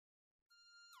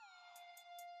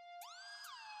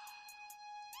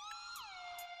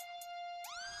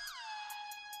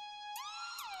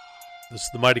This is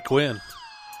the Mighty Quinn.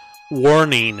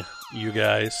 Warning, you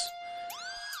guys.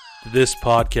 This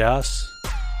podcast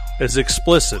is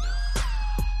explicit.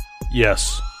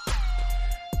 Yes.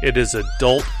 It is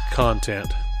adult content.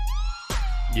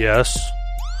 Yes.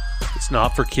 It's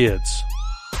not for kids.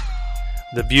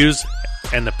 The views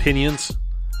and opinions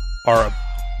are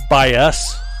by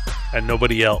us and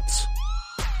nobody else.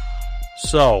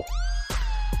 So,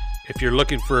 if you're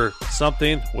looking for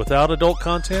something without adult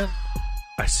content,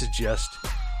 I suggest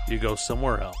you go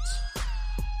somewhere else.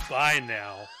 Bye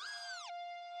now.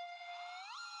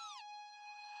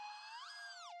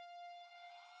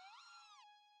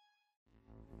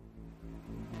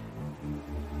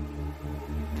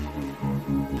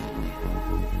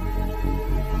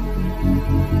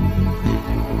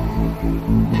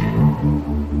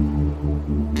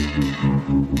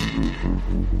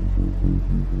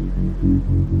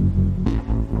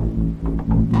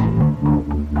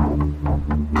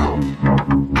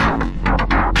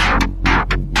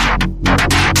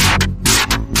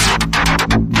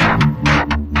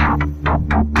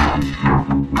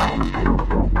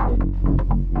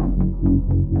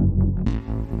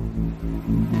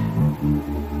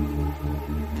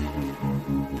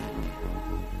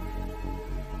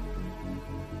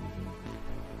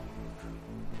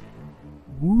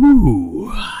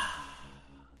 Woo.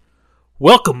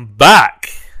 Welcome back.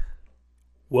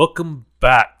 Welcome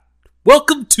back.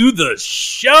 Welcome to the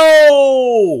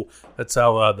show. That's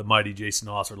how the mighty Jason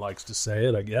Osser likes to say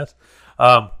it, I guess.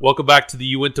 Welcome back to the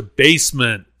You Went to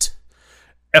Basement,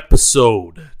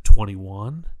 episode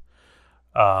 21.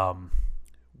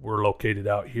 We're located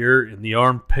out here in the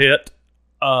armpit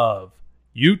of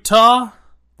Utah,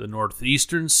 the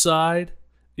northeastern side.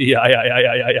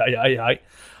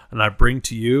 And I bring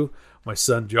to you my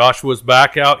son Joshua's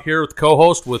back out here with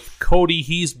co-host with Cody.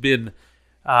 He's been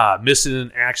missing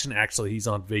in action. Actually, he's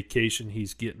on vacation.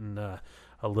 He's getting a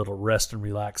little rest and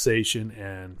relaxation,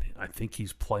 and I think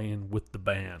he's playing with the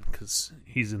band because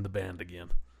he's in the band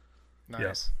again.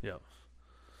 Nice. Yeah.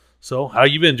 So, how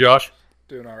you been, Josh?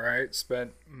 Doing all right.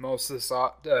 Spent most of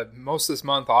this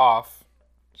month off.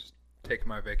 Just taking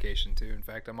my vacation too. In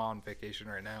fact, I'm on vacation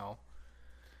right now.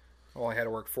 I only had to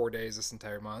work 4 days this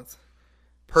entire month.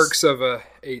 Perks of a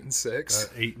 8 and 6.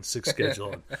 8 and 6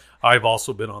 schedule. I've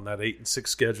also been on that 8 and 6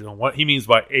 schedule. And what he means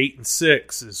by 8 and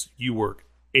 6 is you work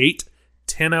 8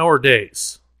 10-hour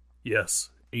days.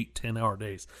 Yes, 8 10-hour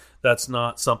days. That's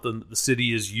not something that the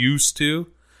city is used to.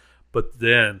 But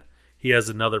then he has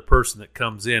another person that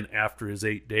comes in after his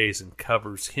 8 days and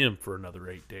covers him for another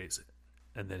 8 days.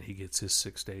 And then he gets his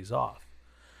 6 days off.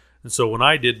 And so when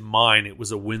I did mine, it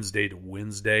was a Wednesday to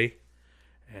Wednesday.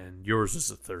 And yours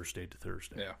is a Thursday to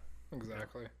Thursday. Yeah,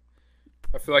 exactly.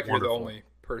 I feel like Wonderful. You're the only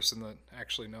person that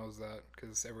actually knows that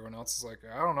because everyone else is like,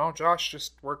 I don't know, Josh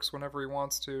just works whenever he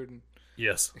wants to. And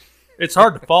yes. It's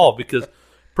hard to follow because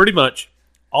pretty much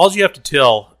all you have to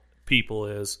tell people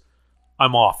is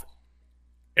I'm off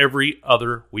every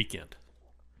other weekend.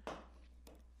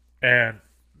 And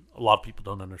a lot of people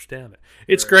don't understand it.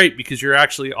 It's great because you're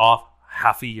actually off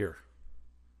half a year.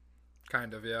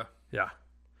 Kind of, yeah. Yeah.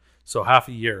 So half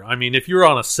a year. I mean, if you're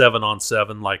on a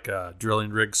 7-on-7, like a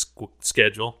drilling rig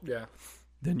schedule, yeah,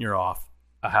 then you're off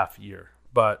a half a year.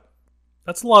 But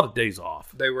that's a lot of days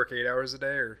off. They work 8 hours a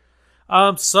day, or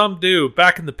some do.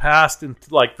 Back in the past, in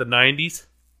like the 90s,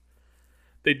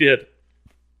 they did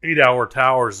 8-hour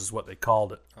towers is what they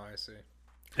called it. Oh, I see.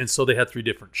 And so they had 3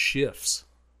 different shifts.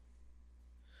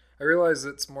 I realize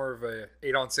it's more of a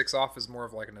 8 on 6 off is more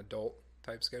of like an adult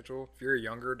type schedule. If you're a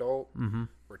younger adult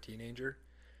or teenager,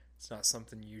 it's not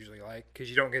something you usually like because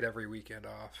you don't get every weekend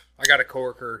off. I got a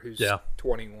coworker who's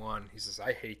 21. He says,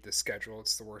 I hate this schedule.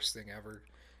 It's the worst thing ever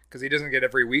because he doesn't get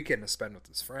every weekend to spend with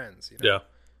his friends. You know? Yeah.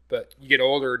 But you get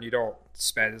older and you don't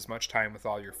spend as much time with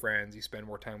all your friends. You spend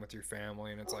more time with your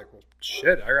family. And it's like, well,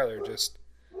 shit, I'd rather just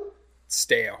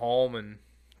stay at home and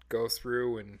go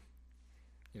through and,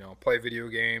 play video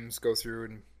games, go through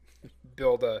and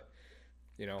build a,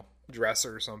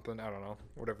 dresser or something. I don't know,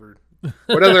 whatever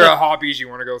other hobbies you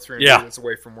want to go through and do that's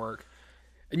away from work.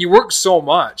 And you work so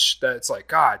much that it's like,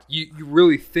 God, you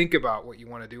really think about what you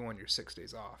want to do on your 6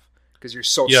 days off because you're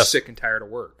so sick and tired of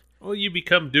work. Well, you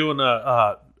become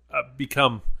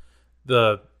become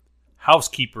the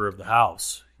housekeeper of the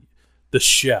house, the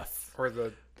chef. Or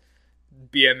the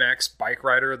BMX bike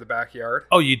rider of the backyard.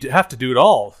 Oh, you have to do it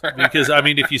all because, I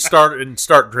mean, if you start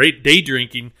day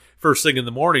drinking first thing in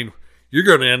the morning, you're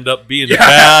going to end up being in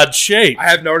bad shape. I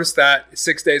have noticed that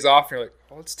 6 days off, and you're like,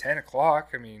 well, it's 10 o'clock.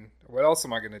 I mean, what else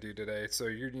am I going to do today? So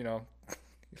you're,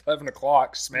 11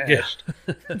 o'clock smashed.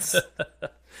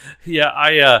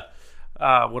 Yeah,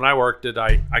 when I worked it,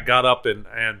 I got up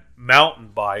and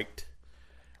mountain biked,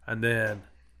 and then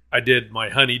I did my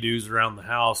honeydews around the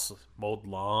house, mowed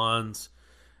lawns,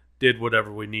 did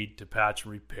whatever we need to patch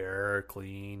and repair,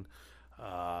 clean,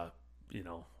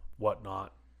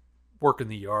 whatnot. Work in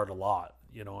the yard a lot.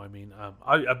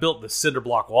 I built the cinder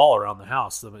block wall around the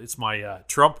house. It's my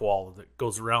Trump wall that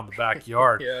goes around the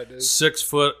backyard. Yeah, it is. 6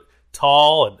 foot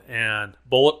tall and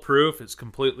bulletproof. It's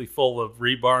completely full of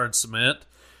rebar and cement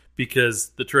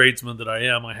because the tradesman that I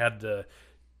am, I had to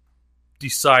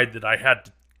decide that I had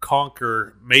to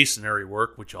conquer masonry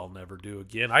work, which I'll never do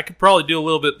again. I could probably do a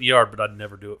little bit in the yard, but I'd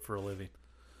never do it for a living.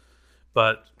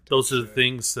 But those are the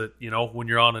things that, when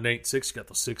you're on an 8-6, you got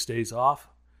those 6 days off.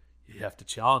 You have to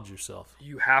challenge yourself.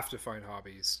 You have to find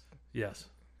hobbies. Yes.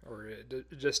 Or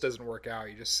it just doesn't work out.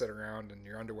 You just sit around in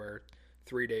your underwear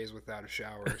 3 days without a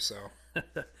shower. So.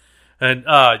 And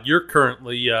you're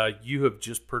currently, you have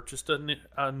just purchased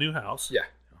a new house. Yeah.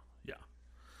 Yeah.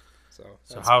 So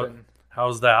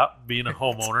how's that, being a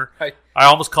homeowner? I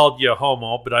almost called you a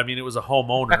homo, but I mean it was a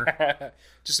homeowner.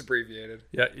 Just abbreviated.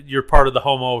 Yeah, you're part of the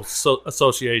homo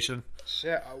association.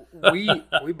 Shit,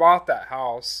 we bought that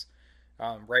house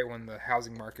right when the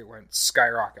housing market went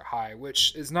skyrocket high,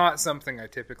 which is not something I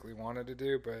typically wanted to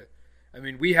do. But I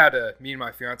mean, me and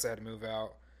my fiance had to move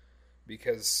out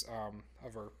because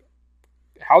of our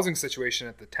housing situation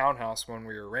at the townhouse when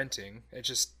we were renting. It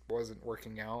just wasn't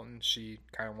working out, and she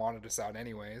kind of wanted us out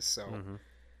anyways. So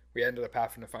we ended up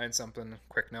having to find something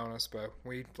quick notice. But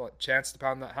we chanced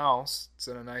upon that house. It's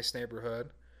in a nice neighborhood.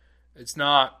 It's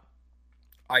not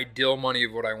ideal money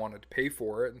of what I wanted to pay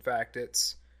for it. In fact,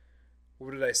 it's,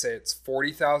 what did I say? It's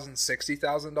 $40,000,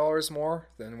 $60,000 more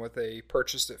than what they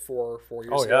purchased it for 4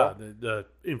 years ago. Oh, yeah. The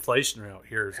inflation out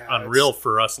here is unreal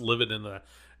for us living in the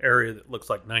area that looks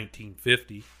like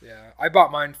 1950. Yeah. I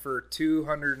bought mine for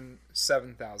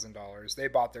 $207,000. They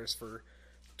bought theirs for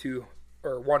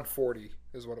 $140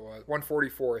 is what it was.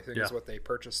 $144, I think, is what they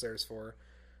purchased theirs for.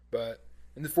 But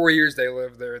in the 4 years they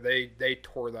lived there, they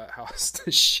tore that house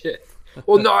to shit.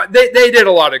 Well, no, they did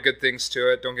a lot of good things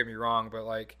to it. Don't get me wrong, but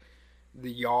like,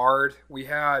 the yard, we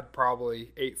had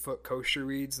probably 8-foot kosher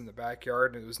weeds in the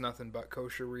backyard, and it was nothing but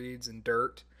kosher weeds and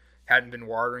dirt. Hadn't been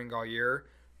watering all year.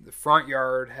 The front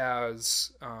yard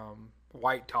has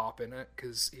white top in it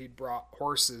because he'd brought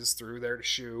horses through there to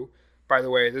shoe. By the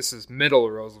way, this is middle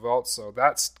of Roosevelt, so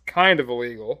that's kind of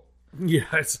illegal.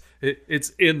 Yeah,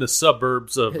 it's in the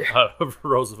suburbs of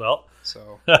Roosevelt.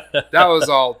 So that was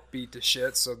all beat to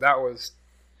shit. So that was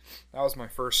my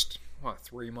first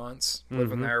 3 months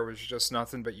living there. Was just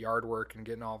nothing but yard work and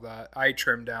getting all that. I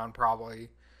trimmed down probably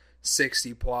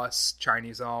 60 plus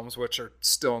Chinese elms, which are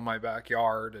still in my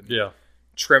backyard, and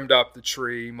trimmed up the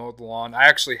tree, mowed the lawn. I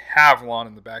actually have lawn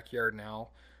in the backyard now.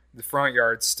 The front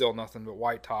yard's still nothing but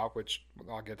white top, which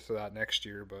I'll get to that next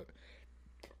year, but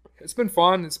it's been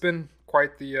fun. It's been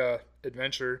quite the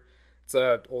adventure. It's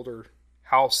an older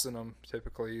house than I'm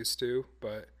typically used to,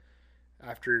 but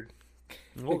after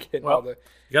you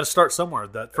got to start somewhere.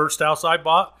 That first house I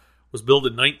bought was built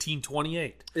in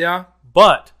 1928. Yeah.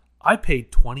 But I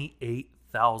paid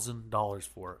 $28,000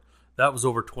 for it. That was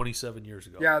over 27 years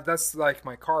ago. Yeah, that's like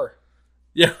my car.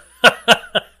 Yeah.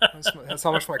 That's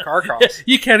how much my car costs.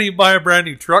 You can't even buy a brand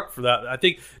new truck for that. I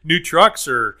think new trucks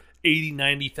are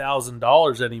 $80,000,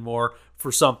 $90,000 anymore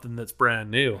for something that's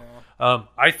brand new. Yeah.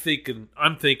 I'm thinking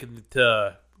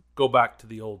that go back to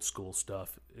the old school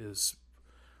stuff is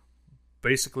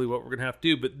basically what we're going to have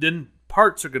to do. But then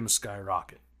parts are going to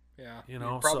skyrocket. Yeah,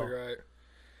 you're probably right.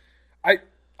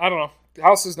 I don't know. The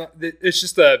house is not. It's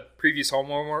just the previous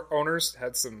homeowners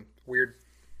had some weird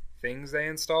things they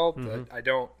installed that I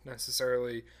don't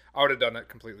necessarily. I would have done it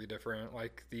completely different.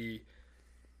 Like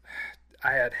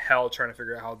I had hell trying to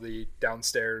figure out how the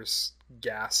downstairs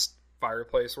gas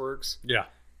fireplace works. Yeah.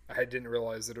 I didn't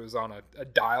realize that it was on a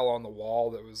dial on the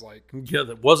wall that was like... Yeah,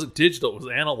 that wasn't digital. It was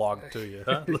analog to you,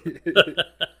 huh?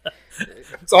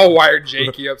 It's all wired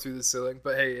janky up through the ceiling.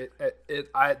 But hey,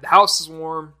 the house is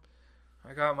warm.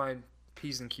 I got my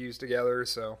P's and Q's together,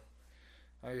 so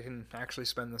I can actually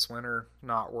spend this winter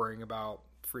not worrying about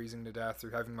freezing to death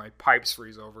or having my pipes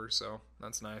freeze over, so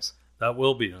that's nice. That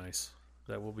will be nice.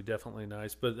 That will be definitely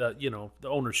nice. But, the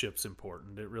ownership's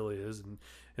important. It really is. And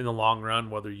in the long run,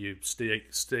 whether you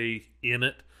stay in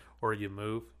it or you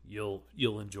move, you'll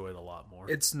enjoy it a lot more.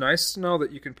 It's nice to know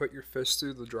that you can put your fist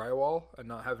through the drywall and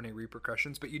not have any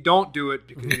repercussions, but you don't do it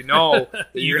because you know that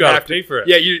you got to pay for it.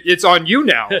 Yeah, it's on you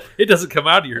now. It doesn't come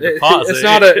out of your deposit.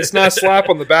 It's not a slap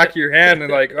on the back of your hand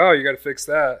and like, oh, you got to fix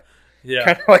that. Yeah,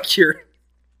 kind of like you're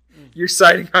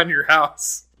siding on your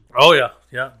house. Oh,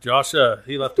 yeah. Josh,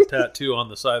 he left a tattoo on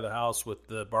the side of the house with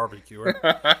the barbecuer.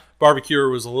 Barbecuer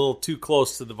was a little too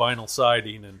close to the vinyl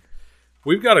siding, and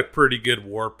we've got a pretty good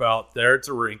warp out there. It's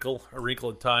a wrinkle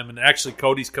in time. And actually,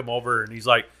 Cody's come over, and he's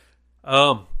like,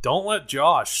 don't let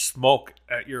Josh smoke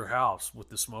at your house with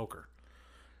the smoker.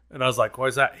 And I was like, why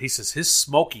is that? He says, his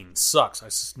smoking sucks. I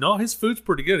says, no, his food's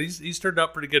pretty good. He's turned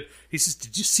out pretty good. He says,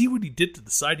 did you see what he did to the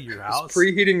side of your house?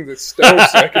 Preheating the stove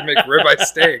so I could make ribeye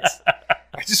steaks.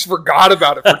 I just forgot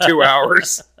about it for 2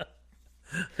 hours.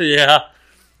 Yeah.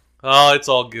 Oh, it's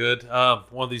all good.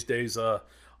 One of these days,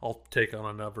 I'll take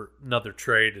on another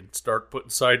trade and start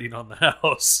putting siding on the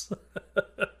house.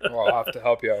 Well, I'll have to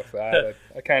help you out with that.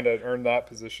 I kind of earned that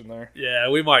position there. Yeah,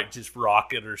 we might just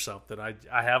rock it or something. I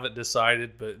haven't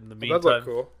decided, but in the meantime, that'd look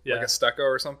cool. Yeah. Like a stucco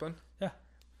or something. Yeah,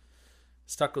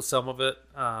 stuck with some of it.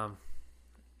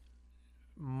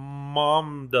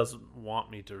 Mom doesn't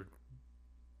want me to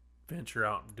venture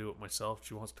out and do it myself.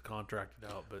 She wants to contract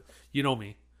it out, but you know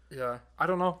me. Yeah, I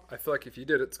don't know. I feel like if you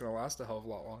did it, it's going to last a hell of a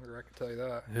lot longer. I can tell you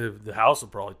that. The house will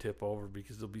probably tip over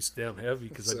because it'll be damn heavy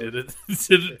because I did it.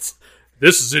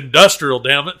 This is industrial,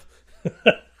 damn it.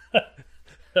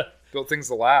 Built things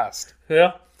to last.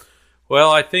 Yeah. Well,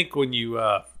 I think when you,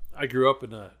 I grew up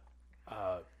in a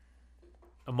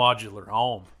modular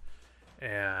home,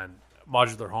 and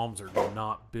modular homes are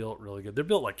not built really good. They're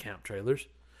built like camp trailers,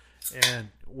 and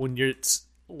when it's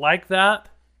like that,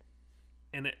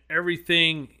 and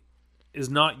everything is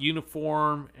not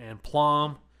uniform and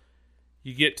plumb,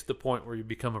 you get to the point where you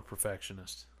become a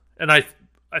perfectionist. And I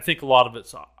think a lot of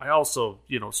it's, I also,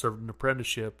 served an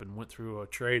apprenticeship and went through a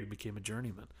trade and became a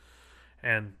journeyman.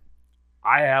 And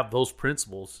I have those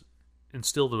principles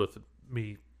instilled with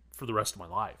me for the rest of my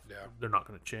life. Yeah. They're not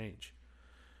going to change.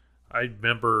 I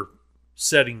remember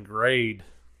setting grade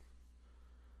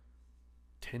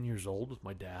 10 years old with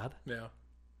my dad. Yeah.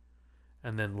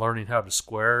 And then learning how to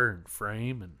square and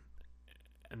frame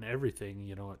and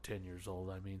everything, at 10 years old.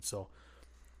 I mean, so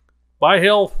by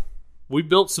hell, we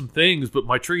built some things, but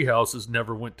my tree houses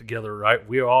never went together, right?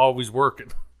 We were always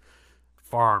working.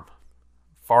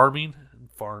 Farming.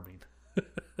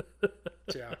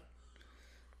 Yeah.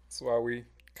 That's why we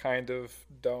kind of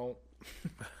don't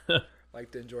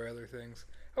like to enjoy other things.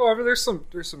 However, there's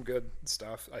some good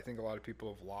stuff I think a lot of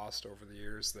people have lost over the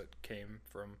years that came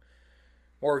from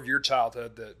more of your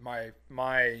childhood that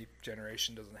my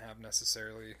generation doesn't have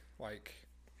necessarily, like,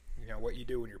 what you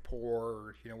do when you're poor,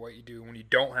 or, what you do when you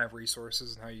don't have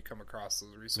resources and how you come across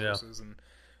those resources. Yeah. And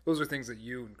those are things that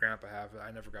you and Grandpa have that I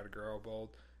never got to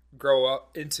grow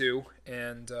up into.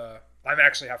 And I'm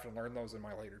actually having to learn those in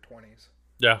my later 20s.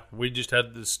 Yeah, we just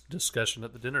had this discussion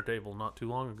at the dinner table not too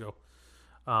long ago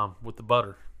with the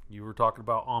butter. You were talking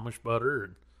about Amish butter,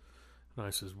 and I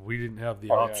says, we didn't have the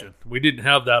option. Yeah. We didn't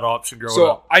have that option growing up.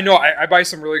 So I know I buy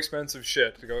some really expensive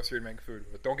shit to go through and make food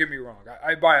with. Don't get me wrong.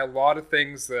 I buy a lot of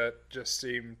things that just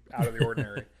seem out of the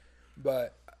ordinary.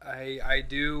 But I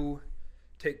do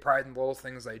take pride in little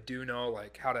things I do know,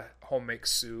 like how to home make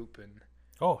soup and...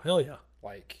 Oh, hell yeah.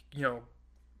 Like,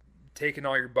 taking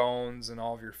all your bones and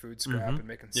all of your food scrap and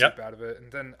making soup out of it.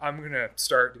 And then I'm going to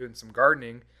start doing some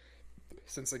gardening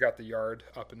since I got the yard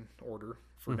up in order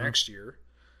for next year.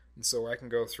 And so I can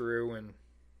go through and,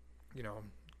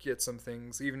 get some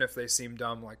things, even if they seem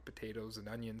dumb, like potatoes and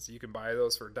onions. You can buy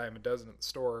those for a dime a dozen at the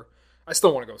store. I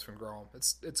still want to go through and grow them.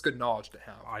 It's good knowledge to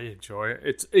have. I enjoy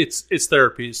it. It's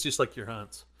therapy. It's just like your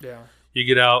hunts. Yeah. You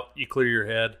get out, you clear your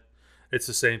head. It's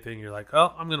the same thing. You're like,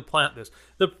 oh, I'm going to plant this.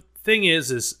 The thing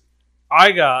is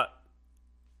I got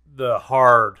the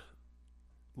hard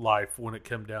life when it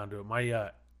came down to it.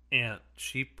 My aunt,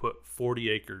 she put 40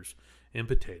 acres in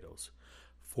potatoes.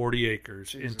 40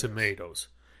 acres in tomatoes.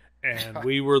 And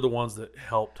we were the ones that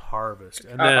helped harvest.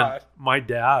 And then my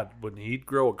dad, when he'd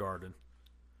grow a garden,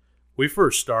 we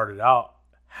first started out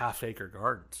half-acre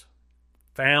gardens.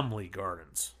 Family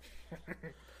gardens.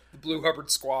 The Blue Hubbard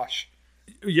squash.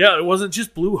 Yeah, it wasn't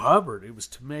just Blue Hubbard. It was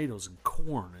tomatoes and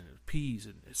corn and peas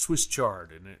and Swiss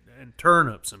chard and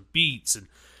turnips and beets. And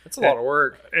it's a lot of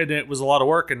work. And it was a lot of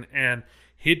work. And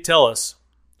he'd tell us,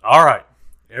 all right,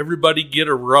 everybody get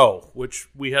a row, which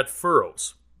we had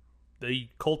furrows.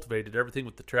 They cultivated everything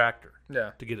with the tractor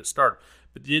to get it started.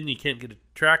 But then you can't get a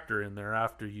tractor in there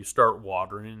after you start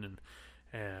watering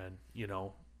and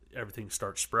everything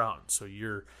starts sprouting. So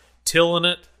you're tilling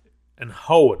it and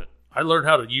hoeing it. I learned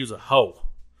how to use a hoe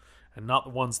and not the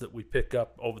ones that we pick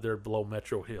up over there below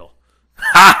Metro Hill.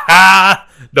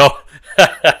 No.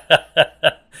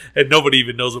 And nobody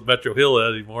even knows what Metro Hill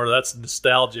is anymore. That's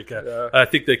nostalgic. I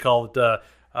think they call it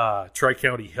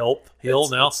Tri-County Health Hill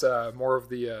now. It's more of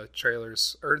the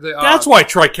trailers. Or the. That's why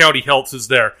Tri-County Health is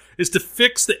there, is to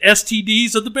fix the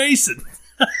STDs of the basin.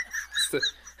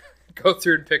 Go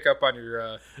through and pick up on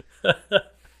your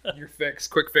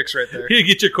quick fix right there. You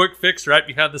get your quick fix right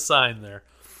behind the sign there.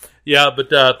 Yeah, but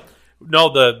no,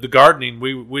 the gardening,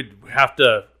 we'd have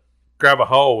to grab a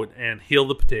hoe and heel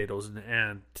the potatoes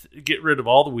and get rid of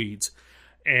all the weeds.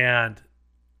 And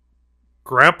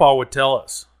Grandpa would tell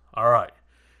us, all right,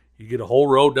 you get a whole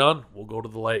row done, we'll go to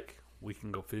the lake. We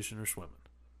can go fishing or swimming.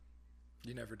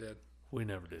 You never did. We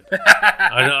never did.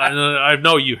 I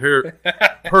know you heard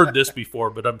this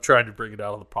before, but I'm trying to bring it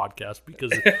out on the podcast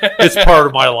because it's part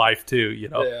of my life too, you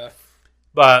know. Yeah.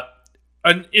 But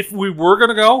and if we were going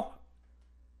to go,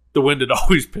 the wind would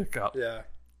always pick up. Yeah.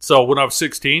 So when I was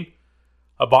 16,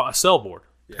 I bought a sailboard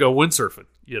to go windsurfing,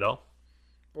 you know.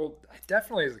 Well,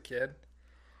 definitely as a kid.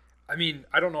 I mean,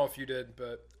 I don't know if you did,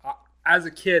 but as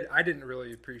a kid, I didn't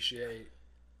really appreciate,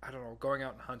 I don't know, going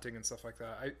out and hunting and stuff like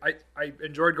that. I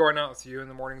enjoyed going out with you in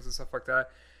the mornings and stuff like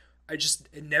that.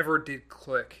 It never did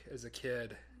click as a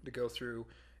kid to go through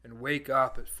and wake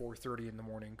up at 4:30 in the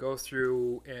morning, go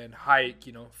through and hike,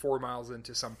 4 miles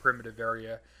into some primitive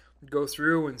area, go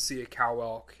through and see a cow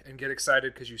elk and get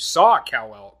excited because you saw a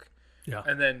cow elk. Yeah.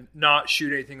 And then not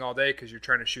shoot anything all day because you're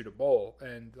trying to shoot a bull.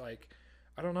 And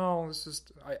I don't know. It's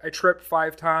just I tripped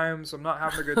 5 times. I'm not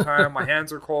having a good time. My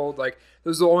hands are cold.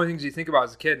 Those are the only things you think about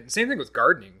as a kid. And same thing with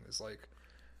gardening. It's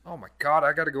oh my God,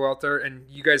 I got to go out there. And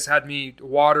you guys had me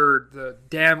water the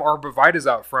damn arborvitaes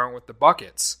out front with the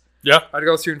buckets. Yeah. I had to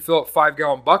go through and fill up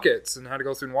 5-gallon buckets and had to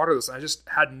go through and water this. And I just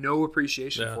had no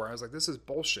appreciation for it. I was like, this is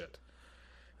bullshit.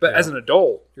 But as an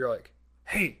adult, you're like,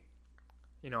 hey,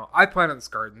 I planted this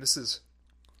garden. This is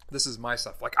my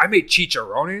stuff. I made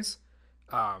chicharrones,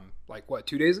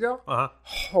 2 days ago? Uh-huh.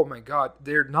 Oh my God.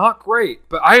 They're not great,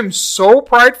 but I am so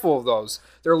prideful of those.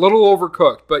 They're a little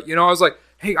overcooked, but I was like,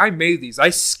 hey, I made these.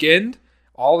 I skinned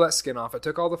all that skin off. I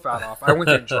took all the fat off. I went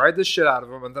and dried the shit out of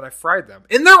them, and then I fried them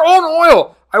in their own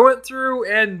oil. I went through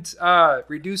and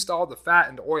reduced all the fat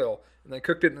into oil, and then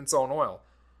cooked it in its own oil.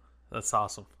 That's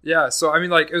awesome. Yeah, so I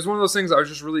mean, it was one of those things I was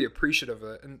just really appreciative of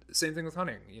it. And same thing with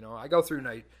hunting. I go through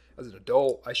and as an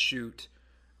adult, I shoot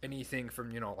anything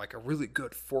from, a really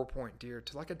good 4-point deer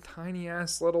to a tiny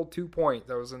ass little 2-point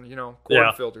that was in,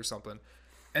 cornfield or something.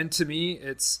 And to me,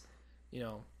 it's,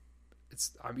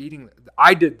 I'm eating,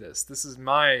 I did this. This is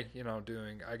my,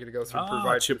 doing. I get to go through and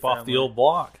provide chip for the off the old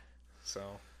block. So,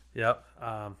 yep.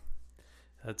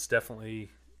 That's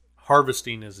definitely,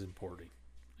 harvesting is important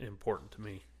to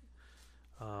me.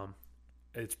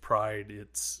 It's pride.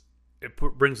 It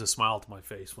brings a smile to my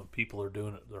face when people are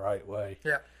doing it the right way.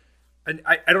 Yeah. And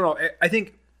I don't know. I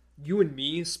think you and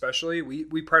me especially,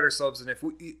 we pride ourselves in if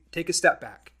we take a step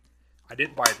back. I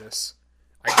didn't buy this.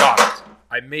 I got it.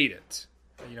 I made it.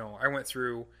 I went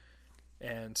through,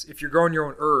 and if you're growing your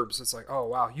own herbs, it's like, oh,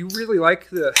 wow, you really like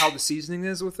how the seasoning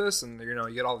is with this? And,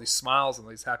 you get all these smiles and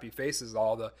these happy faces,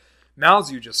 all the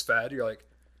mouths you just fed. You're like,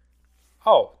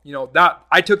 oh, that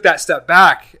I took that step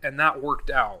back and that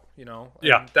worked out, And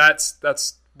yeah.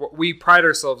 That's what we pride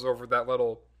ourselves over, that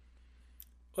little.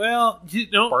 Well,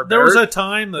 barbaric. There was a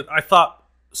time that I thought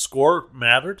score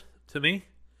mattered to me,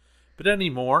 but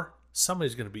anymore,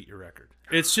 somebody's going to beat your record.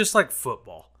 It's just like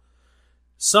football.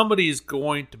 Somebody is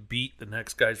going to beat the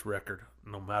next guy's record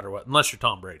no matter what, unless you're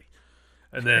Tom Brady.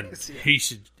 And then he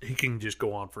can just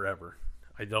go on forever.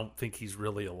 I don't think he's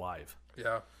really alive.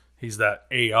 Yeah. He's that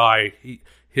AI.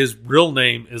 His real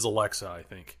name is Alexa, I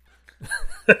think.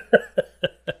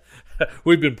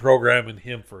 We've been programming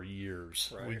him for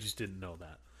years. Right. We just didn't know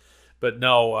that. But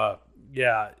no,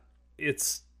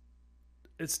 it's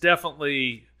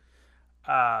definitely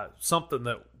something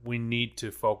that we need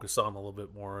to focus on a little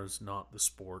bit more, is not the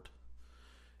sport.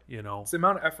 It's the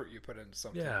amount of effort you put into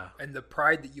something. Yeah. And the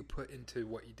pride that you put into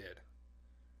what you did.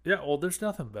 Yeah, well, there's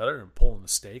nothing better than pulling a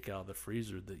steak out of the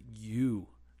freezer that you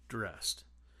dressed.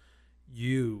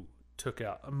 You took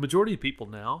out. A majority of people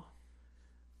now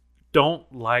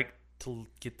don't like to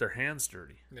get their hands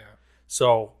dirty. Yeah.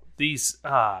 So these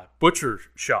butcher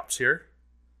shops here,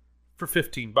 for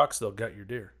 $15, they'll gut your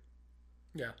deer.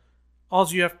 Yeah. All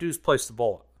you have to do is place the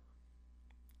bullet.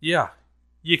 Yeah,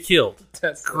 you killed.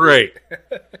 That's great.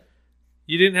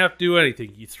 You didn't have to do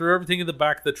anything. You threw everything in the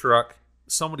back of the truck.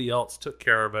 Somebody else took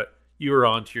care of it. You were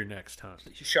on to your next hunt.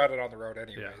 You shot it on the road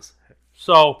anyways. Yeah.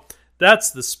 So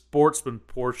that's the sportsman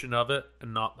portion of it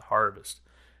and not the harvest.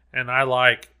 And I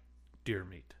like deer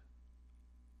meat.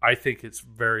 I think it's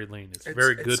very lean. It's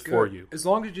very good for you. As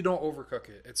long as you don't overcook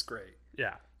it, it's great.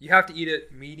 Yeah. You have to eat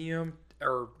it medium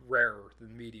or rarer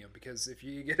than medium, because if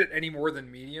you get it any more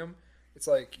than medium, It's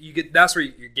like that's where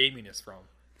your gaming is from.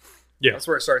 Yeah. That's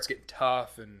where it starts getting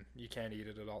tough and you can't eat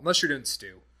it at all. Unless you're doing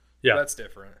stew. Yeah. That's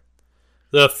different.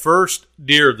 The first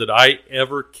deer that I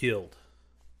ever killed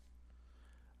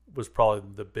was probably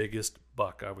the biggest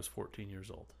buck. I was 14 years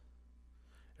old.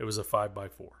 It was a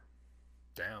 5x4.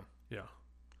 Damn. Yeah.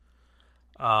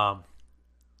 I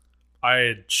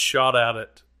had shot at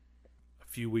it a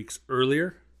few weeks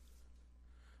earlier.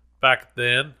 Back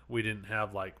then, we didn't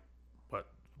have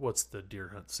what's the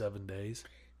deer hunt, 7 days?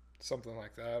 Something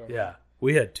like that. I don't Yeah, know.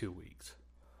 we had 2 weeks.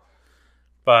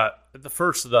 But at the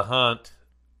first of the hunt,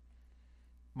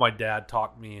 my dad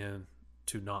talked me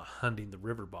into not hunting the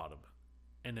river bottom.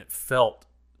 And it felt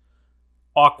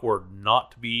awkward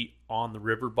not to be on the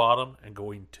river bottom and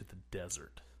going to the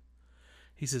desert.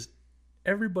 He says,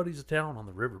 everybody's down on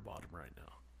the river bottom right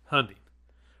now, hunting.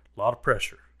 A lot of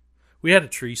pressure. We had a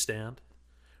tree stand.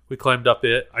 We climbed up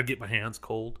it. I'd get my hands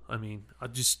cold. I mean, I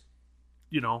just,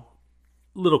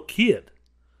 little kid.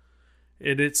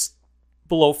 And it's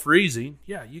below freezing.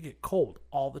 Yeah, you get cold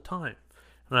all the time.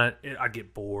 And I'd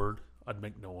get bored. I'd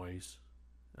make noise.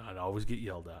 I'd always get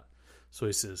yelled at. So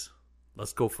he says,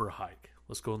 let's go for a hike.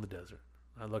 Let's go in the desert.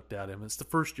 I looked at him. It's the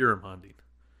first year I'm hunting.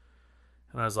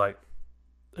 And I was like,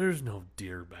 there's no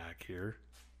deer back here.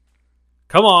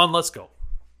 Come on, let's go.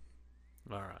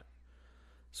 All right.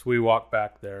 So we walked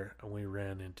back there and we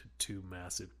ran into 2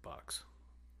 massive bucks.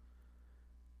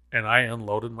 And I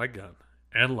unloaded my gun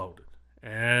and loaded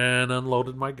and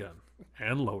unloaded my gun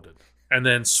and loaded and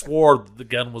then swore that the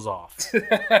gun was off.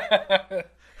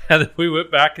 And then we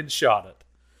went back and shot it.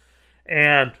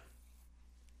 And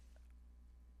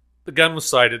the gun was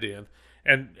sighted in.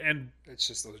 And it's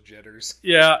just those jitters.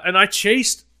 Yeah, and I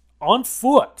chased on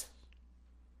foot.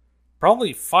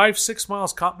 Probably 5-6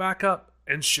 miles, caught back up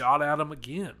and shot at him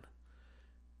again.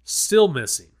 Still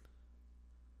missing.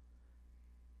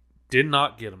 Did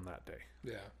not get him that day.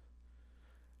 Yeah.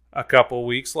 A couple of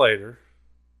weeks later,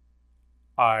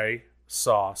 I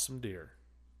saw some deer.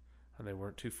 And they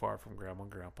weren't too far from Grandma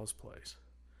and Grandpa's place.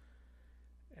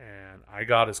 And I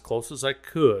got as close as I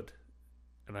could,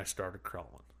 and I started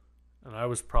crawling. And I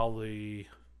was probably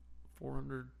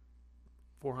 400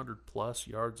 plus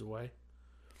yards away.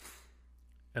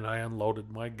 And I unloaded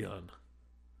my gun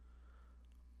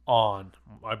on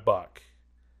my buck.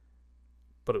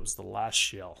 But it was the last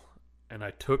shell. And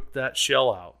I took that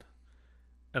shell out,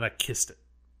 and I kissed it.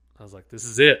 I was like, this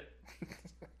is it.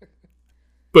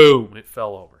 Boom, it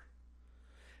fell over.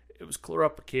 It was clear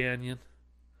up a canyon.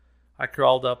 I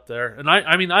crawled up there. And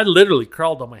I literally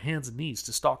crawled on my hands and knees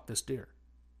to stalk this deer.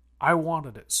 I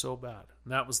wanted it so bad.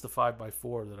 And that was the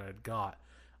 5x4 that I had got.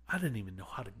 I didn't even know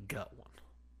how to gut one.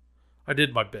 I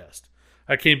did my best.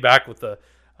 I came back with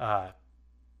a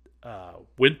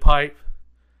windpipe.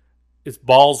 Its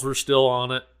balls were still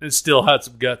on it. It still had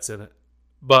some guts in it.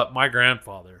 But my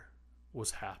grandfather was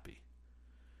happy.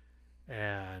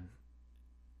 And,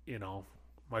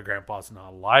 my grandpa's not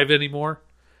alive anymore.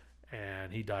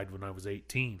 And he died when I was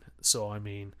 18. So,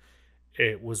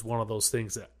 it was one of those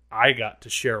things that I got to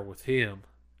share with him.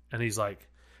 And he's like,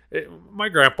 my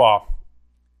grandpa,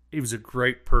 he was a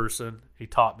great person. He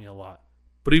taught me a lot.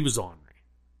 But he was ornery.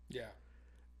 Yeah.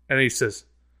 And he says,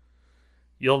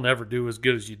 you'll never do as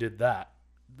good as you did that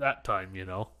time,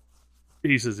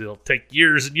 He says, it'll take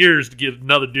years and years to get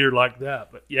another deer like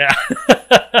that. But yeah.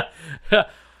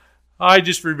 I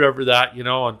just remember that,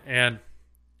 and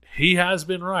he has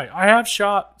been right. I have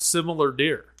shot similar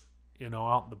deer,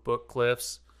 out in the Book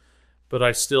Cliffs, but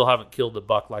I still haven't killed a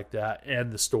buck like that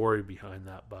and the story behind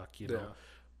that buck, Yeah.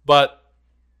 But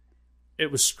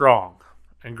it was strong,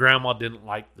 and Grandma didn't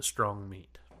like the strong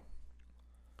meat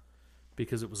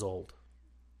because it was old.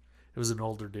 It was an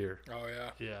older deer. Oh,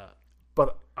 yeah. Yeah.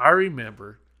 But I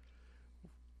remember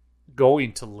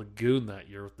going to Lagoon that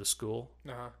year with the school,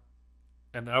 Uh-huh.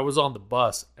 and I was on the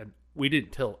bus, and we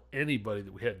didn't tell anybody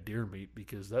that we had deer meat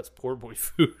because that's poor boy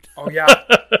food. Oh, yeah.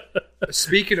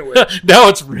 Speaking of which. Now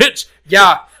it's rich.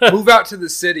 Yeah. Move out to the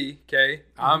city, okay?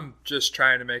 Mm-hmm. I'm just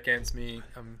trying to make ends meet.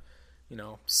 I'm,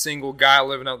 single guy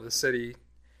living out in the city.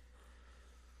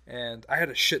 And I had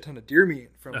a shit ton of deer meat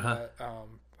from that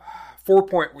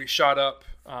 4-point we shot up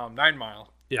 9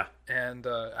 Mile. Yeah. And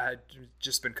I had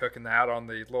just been cooking that on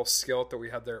the little skillet that we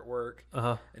had there at work.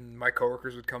 Uh-huh. And my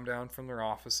coworkers would come down from their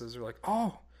offices. They're like,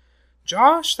 oh,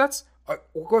 Josh, that's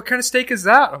what kind of steak is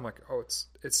that? I'm like, oh,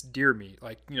 it's deer meat.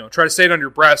 Like, try to say it on your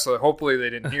breast so that hopefully they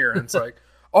didn't hear. And it's like,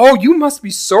 oh, you must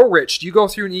be so rich. Do you go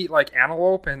through and eat like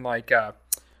antelope and like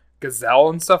gazelle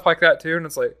and stuff like that too? And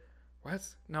it's like, what?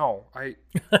 No,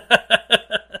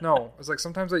 no. It's like,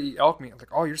 sometimes I eat elk meat. I'm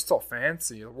like, oh, you're still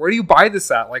fancy. Where do you buy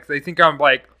this at? Like, they think I'm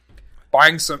like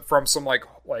buying some from some like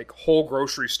whole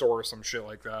grocery store or some shit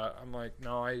like that. I'm like,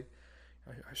 no, I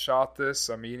shot this.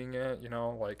 I'm eating it. You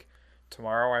know, like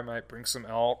tomorrow I might bring some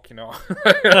elk. You know,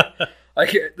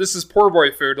 like this is poor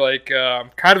boy food. Like I'm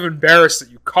kind of embarrassed that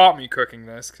you caught me cooking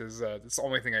this because it's the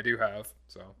only thing I do have.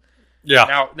 So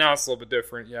Yeah. now it's a little bit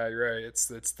different. Yeah, you're right. It's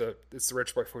the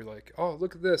rich boy food. Like, oh,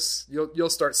 look at this. You'll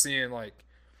start seeing like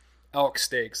elk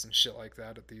steaks and shit like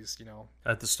that at these, you know,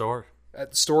 At the store.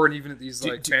 at the store and even at these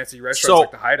like fancy restaurants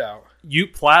like the Hideout.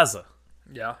 Ute Plaza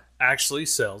Yeah. actually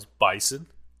sells bison,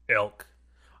 elk.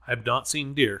 I have not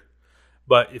seen deer.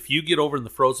 But if you get over in the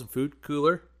frozen food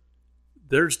cooler,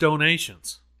 there's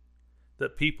donations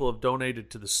that people have donated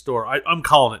to the store. I'm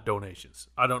calling it donations.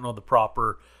 I don't know the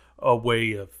proper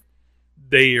way of...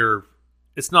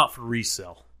 It's not for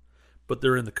resale, but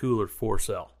they're in the cooler for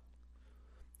sale.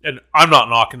 And I'm not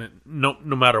knocking it no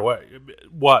matter what.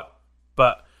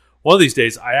 But one of these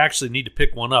days, I actually need to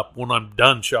pick one up when I'm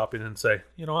done shopping and say,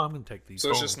 you know, I'm going to take these So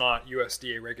home. it's just not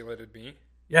USDA regulated meat?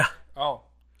 Yeah. Oh,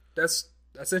 that's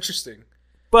interesting.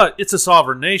 But it's a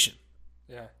sovereign nation.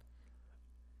 Yeah.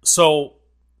 So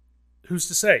who's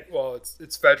to say? Well,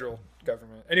 it's federal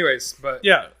government. Anyways, but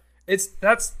Yeah.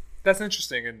 that's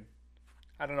interesting, and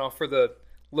I don't know, for the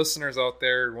listeners out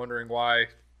there wondering why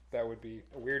that would be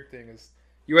a weird thing, is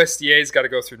USDA's got to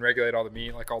go through and regulate all the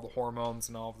meat, like all the hormones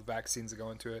and all the vaccines that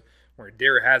go into it, where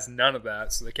deer has none of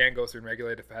that, so they can't go through and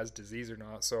regulate if it has disease or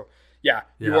not. So yeah,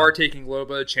 you are taking a little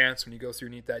bit of chance when you go through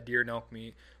and eat that deer and elk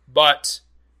meat, but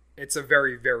it's a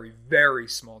very, very, very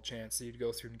small chance that you'd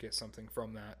go through and get something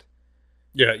from that.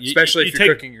 Yeah. Especially if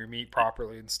you're cooking your meat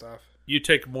properly and stuff. You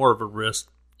take more of a risk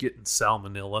getting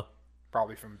salmonella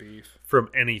Probably from beef. from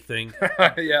anything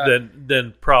Yeah.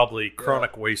 than probably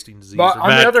chronic wasting disease. But or on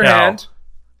the mad other cow. hand,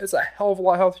 it's a hell of a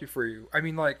lot healthier for you. I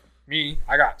mean, like me,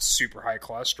 I got super high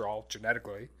cholesterol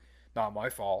genetically. Not my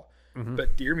fault. Mm-hmm.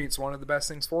 But deer meat's one of the best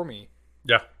things for me.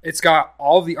 Yeah. It's got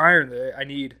all the iron that I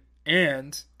need,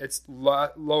 and it's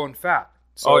low in fat.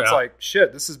 So it's like,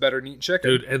 shit, this is better than eating chicken.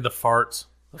 Dude, and the farts.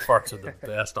 The farts are the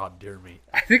best on deer meat.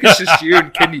 I think it's just you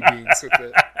and kidney beans with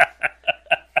it.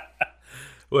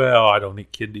 Well, I don't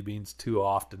eat kidney beans too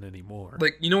often anymore.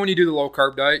 Like, you know when you do the low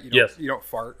carb diet, Yes. you don't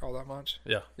fart all that much?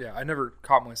 Yeah. Yeah, I never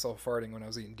caught myself farting when I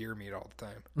was eating deer meat all the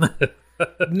time.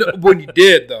 No, when you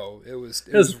did, though, it was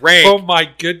rank. Oh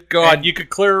my good God. And- you could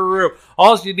clear a room.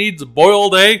 All you need is a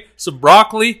boiled egg, some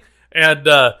broccoli, and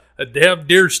a damn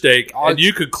deer steak, and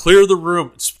you could clear the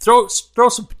room. Throw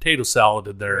some potato salad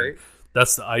in there. Right.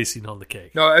 That's the icing on the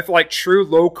cake. No, if like true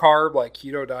low carb, like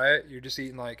keto diet, you're just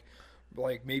eating like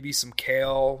maybe some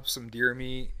kale, some deer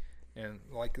meat, and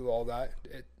like all that.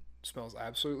 It smells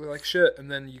absolutely like shit.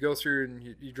 And then you go through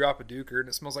and you drop a duker and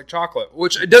it smells like chocolate,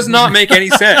 which it does not make any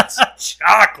sense.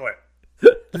 Chocolate.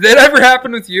 Did that ever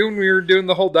happen with you when we were doing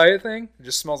the whole diet thing? It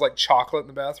just smells like chocolate in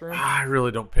the bathroom. I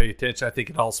really don't pay attention. I think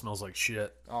it all smells like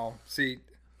shit. Oh, see,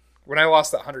 when I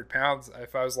lost that 100 pounds,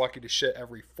 if I was lucky to shit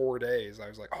every 4 days, I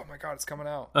was like, oh my God, it's coming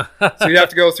out. So you'd have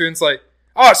to go through and it's like,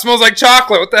 oh, it smells like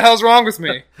chocolate. What the hell's wrong with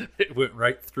me? It went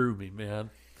right through me, man.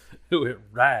 It went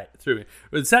right through me.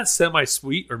 Is that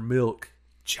semi-sweet or milk?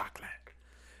 Chocolate.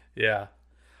 Yeah.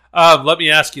 Let me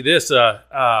ask you this.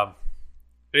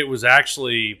 It was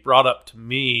actually brought up to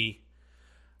me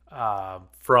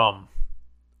from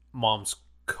Mom's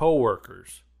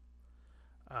coworkers.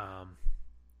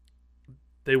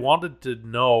 They wanted to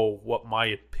know what my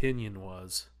opinion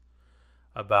was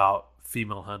about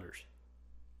female hunters.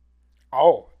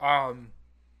 Oh, I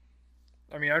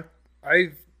mean,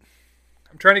 I'm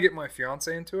trying to get my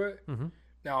fiance into it. Mm-hmm.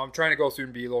 Now I'm trying to go through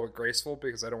and be a little bit graceful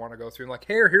because I don't want to go through and like,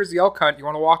 hey, here's the elk hunt. You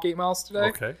want to walk 8 miles today?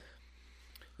 Okay.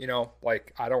 You know,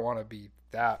 like I don't want to be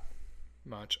that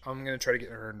much. I'm gonna try to get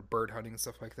her into bird hunting and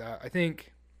stuff like that. I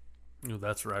think. Ooh,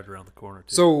 that's right around the corner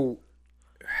too. So,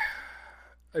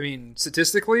 I mean,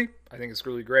 statistically, I think it's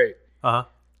really great. Uh-huh.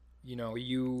 You know,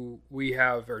 we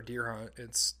have our deer hunt.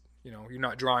 It's, you know, you're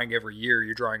not drawing every year.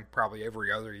 You're drawing probably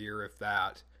every other year, if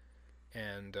that.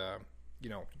 And, you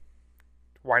know,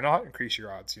 why not increase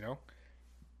your odds, you know?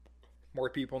 More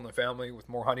people in the family with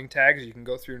more hunting tags, you can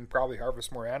go through and probably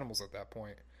harvest more animals at that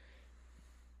point.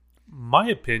 My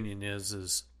opinion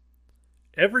is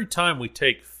every time we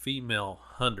take female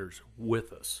hunters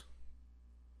with us,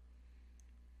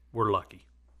 we're lucky.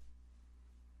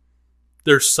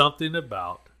 There's something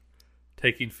about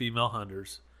taking female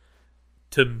hunters.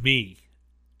 To me,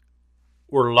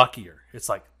 we're luckier. It's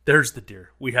like, there's the deer.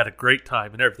 We had a great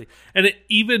time and everything. And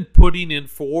even putting in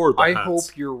for the I hunts.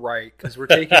 hope you're right, because we're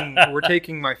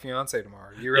taking my fiance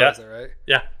tomorrow. You realize that, right?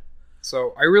 Yeah.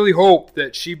 So I really hope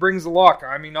that she brings the luck.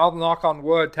 I mean, I'll knock on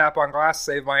wood, tap on glass,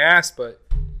 save my ass, but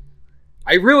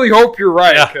I really hope you're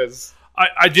right, because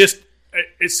I just,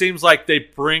 it seems like they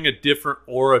bring a different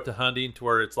aura to hunting to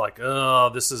where it's like,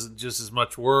 oh, this isn't just as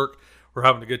much work. We're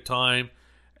having a good time.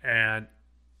 And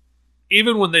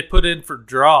even when they put in for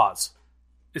draws,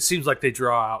 it seems like they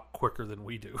draw out quicker than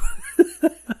we do.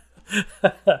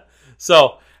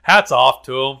 So hats off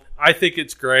to them. I think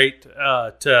it's great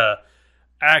to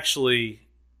actually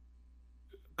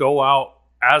go out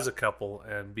as a couple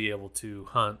and be able to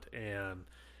hunt and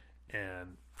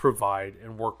provide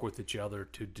and work with each other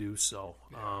to do so.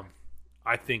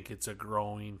 I think it's a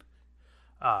growing,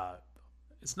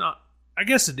 it's not, I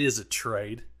guess it is a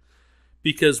trade,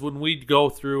 because when we go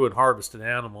through and harvest an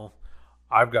animal,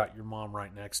 I've got your mom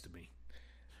right next to me.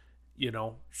 You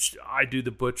know, I do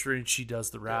the butchering, she does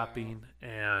the wrapping,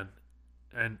 and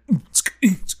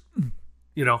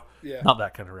you know, not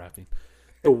that kind of wrapping.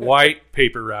 The white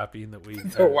paper wrapping that we...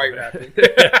 The white wrapping.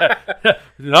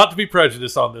 Not to be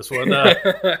prejudiced on this one.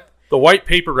 The white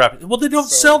paper wrapping. Well, they don't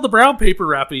sell the brown paper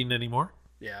wrapping anymore.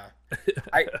 Yeah.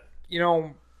 I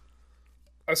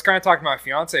was kind of talking to my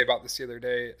fiance about this the other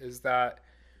day, is that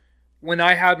when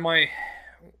I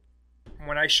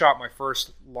shot my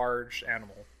first large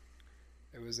animal,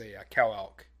 it was a cow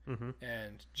elk. Mm-hmm.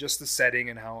 And just the setting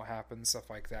and how it happened,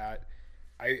 stuff like that.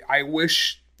 I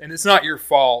wish... And it's not your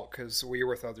fault because we were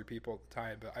with other people at the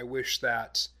time, but I wish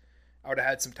that I would have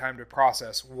had some time to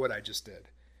process what I just did.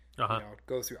 Uh-huh. You know,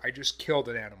 go through. I just killed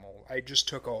an animal. I just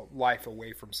took a life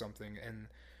away from something, and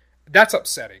that's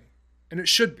upsetting, and it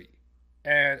should be.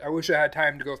 And I wish I had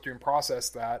time to go through and process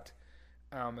that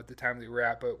at the time that we were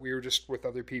at, but we were just with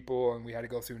other people, and we had to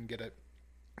go through and get it,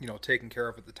 you know, taken care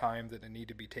of at the time that it needed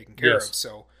to be taken care of.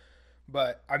 So,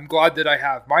 but I'm glad that I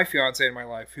have my fiance in my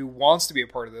life who wants to be a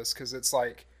part of this, because it's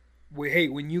like, hey,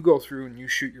 when you go through and you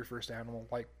shoot your first animal,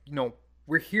 like, you know,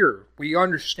 we're here. We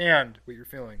understand what you're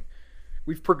feeling.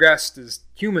 We've progressed as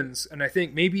humans, and I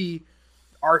think maybe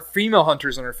our female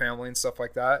hunters in our family and stuff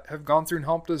like that have gone through and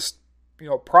helped us, you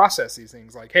know, process these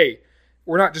things. Like, hey,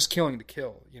 we're not just killing to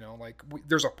kill, you know, like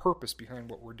there's a purpose behind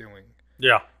what we're doing.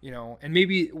 Yeah. You know, and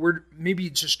maybe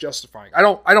just justifying. I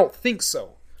don't think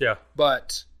so. Yeah.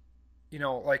 But, you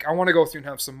know, like I want to go through and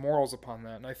have some morals upon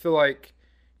that. And I feel like,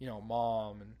 you know,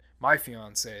 mom and my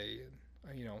fiance,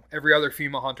 and, you know, every other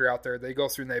female hunter out there, they go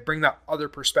through and they bring that other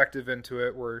perspective into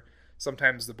it, where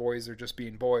sometimes the boys are just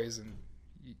being boys, and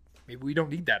maybe we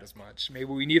don't need that as much. Maybe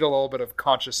we need a little bit of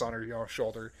conscience on our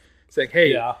shoulder saying,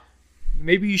 hey,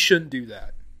 maybe you shouldn't do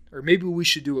that, or maybe we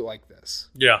should do it like this.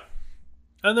 Yeah.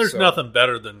 And there's nothing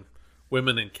better than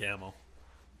women in camo.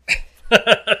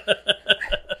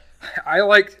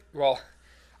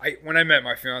 When I met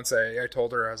my fiance, I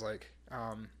told her, I was like,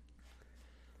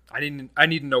 I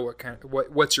need to know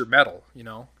what's your mettle, you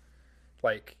know?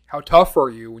 Like, how tough are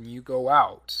you when you go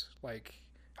out? Like,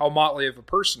 how motley of a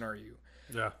person are you?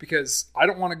 Yeah. Because I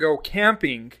don't want to go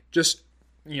camping, just,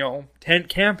 you know, tent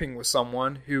camping with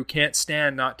someone who can't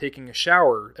stand not taking a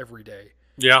shower every day.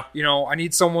 Yeah. You know, I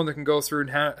need someone that can go through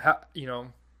and, you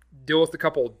know, deal with a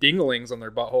couple of dinglings on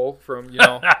their butthole from, you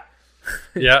know...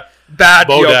 yeah. Bad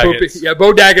pooping. Yeah,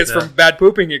 Bodaggots from bad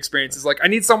pooping experiences. Like, I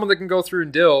need someone that can go through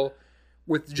and deal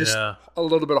with just a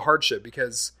little bit of hardship,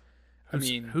 because I'm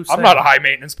not a high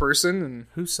maintenance person. And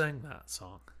who sang that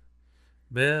song?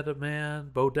 Met a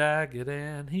man, Bo Daggett,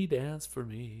 and he danced for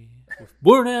me with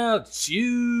worn out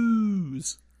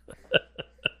shoes.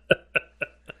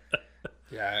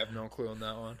 Yeah, I have no clue on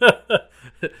that one.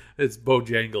 It's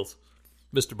Bojangles.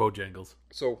 Mr. Bojangles.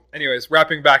 So, anyways,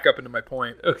 wrapping back up into my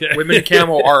point. Okay. Women in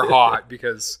camo are hot,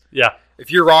 because yeah,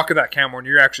 if you're rocking that camo and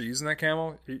you're actually using that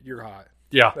camo, you're hot.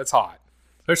 Yeah. That's hot.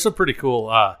 There's some pretty cool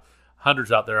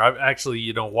hunters out there. I've actually,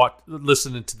 you know,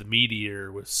 listening to the Meat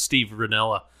Eater with Steve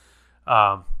Ranella.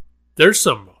 There's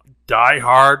some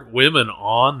diehard women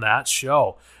on that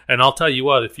show. And I'll tell you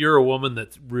what, if you're a woman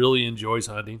that really enjoys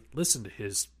hunting, listen to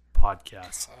his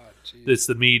podcast. It's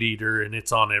the Meat Eater, and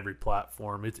it's on every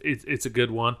platform. It's a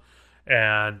good one.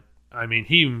 And, I mean,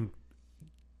 he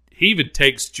even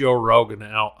takes Joe Rogan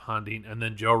out hunting, and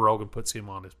then Joe Rogan puts him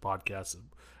on his podcast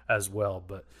as well.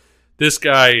 But this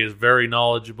guy is very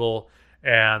knowledgeable,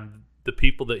 and the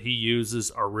people that he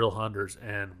uses are real hunters.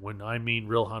 And when I mean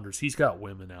real hunters, he's got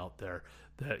women out there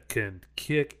that can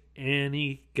kick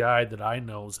any guy that I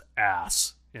know's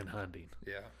ass in hunting.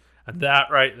 Yeah. And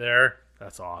that right there,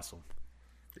 that's awesome.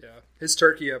 Yeah. His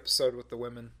turkey episode with the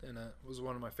women in it was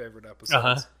one of my favorite episodes.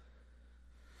 Uh-huh.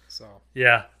 So.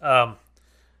 Yeah.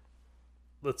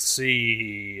 Let's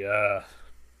see.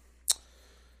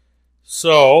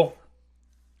 So,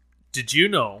 did you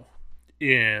know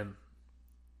in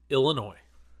Illinois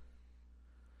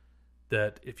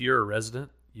that if you're a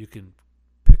resident, you can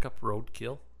pick pick up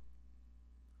roadkill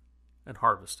and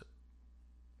harvest it.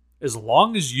 As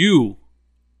long as you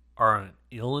are an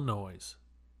Illinois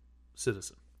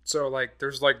citizen. So, like,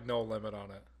 there's, like, no limit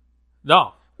on it.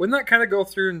 No. Wouldn't that kind of go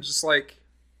through and just, like,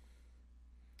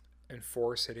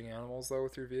 enforce hitting animals, though,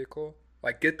 with your vehicle?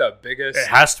 Like, get the biggest... It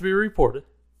has to be reported.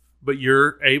 But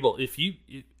you're able... If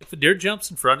a deer jumps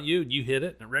in front of you and you hit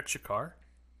it and it wrecks your car,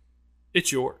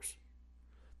 it's yours.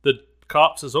 The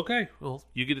cop says, okay, well,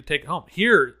 you get to take it home.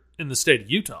 Here in the state of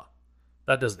Utah,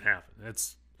 that doesn't happen.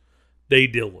 They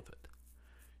deal with it.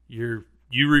 You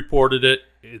reported it.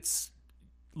 It's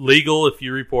legal if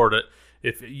you report it.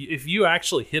 If you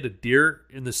actually hit a deer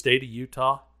in the state of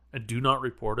Utah and do not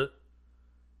report it,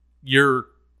 you're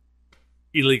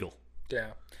illegal.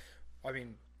 Yeah. I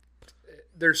mean,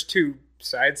 there's two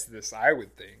sides to this, I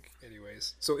would think,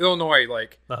 anyways. So Illinois,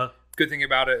 like, good thing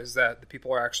about it is that the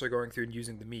people are actually going through and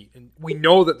using the meat. And we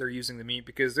know that they're using the meat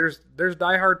because there's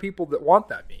diehard people that want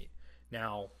that meat.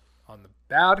 Now, on the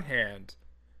bad hand,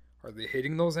 are they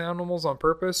hitting those animals on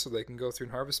purpose so they can go through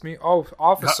and harvest meat? Oh,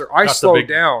 officer, I slowed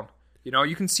down. You know,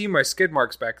 you can see my skid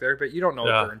marks back there, but you don't know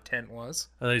what their intent was.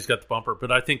 And then he's got the bumper.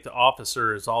 But I think the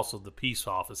officer is also the peace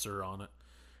officer on it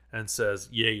and says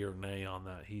yay or nay on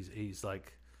that. He's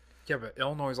like... Yeah, but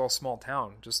Illinois is all small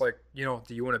town, just like, you know,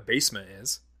 the Uinta basement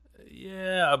is.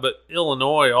 Yeah, but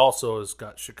Illinois also has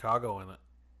got Chicago in it.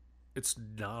 It's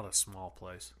not a small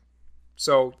place.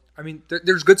 So, I mean,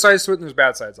 there's good sides to it and there's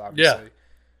bad sides, obviously. Yeah.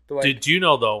 But like, did you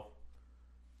know, though,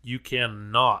 you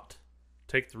cannot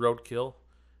take the roadkill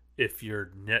if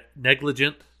you're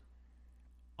negligent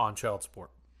on child support?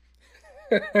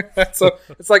 So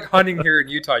it's like hunting here in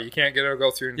Utah. You can't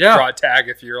go through and draw a tag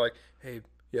if you're like, hey,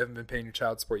 you haven't been paying your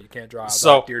child support. You can't draw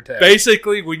a deer tag.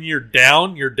 Basically, when you're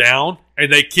down,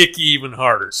 and they kick you even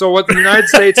harder. So what the United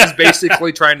States is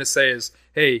basically trying to say is,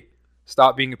 hey,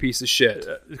 stop being a piece of shit.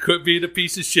 Quit being a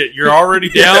piece of shit. You're already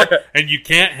down, and you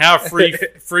can't have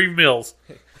free meals.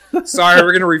 Sorry,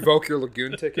 we're going to revoke your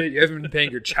lagoon ticket. You haven't been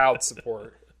paying your child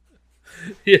support.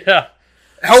 Yeah.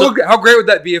 How great would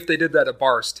that be if they did that at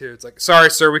bars, too? It's like, sorry,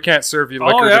 sir, we can't serve you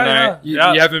liquor tonight.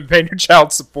 Yeah. You haven't been paying your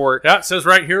child support. Yeah, it says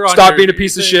right here on Stop being a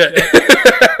piece of shit.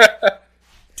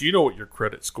 Do you know what your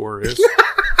credit score is?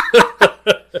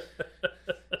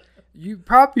 You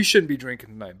probably shouldn't be drinking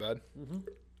tonight, bud. Mm-hmm.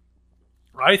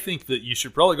 I think that you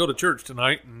should probably go to church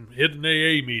tonight and hit an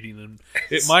AA meeting, and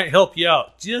it might help you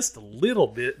out just a little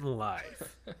bit in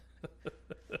life.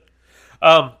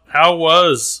 How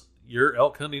was your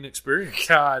elk hunting experience?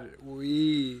 God,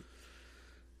 we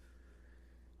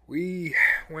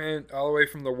went all the way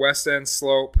from the west end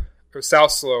slope or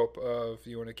south slope of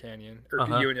Uinta Canyon or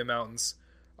Uinta Mountains,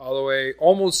 all the way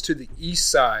almost to the east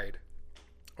side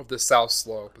of the south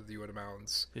slope of the Uinta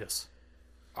Mountains. Yes,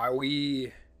 I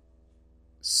only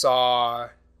saw,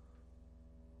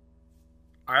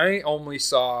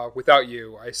 without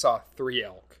you, I saw 3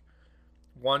 elk.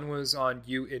 One was on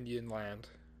Ute Indian land.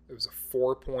 It was a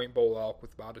 4-point bull elk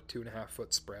with about a 2.5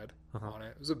 foot spread on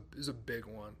it. It was a big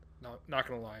one. Not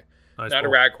gonna lie. Nice not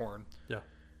bull. a raghorn. Yeah.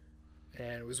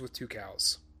 And it was with 2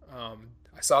 cows. I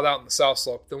saw that on the south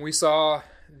slope. Then we saw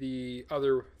the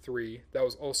other 3. That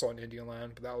was also on Indian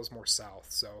land, but that was more south.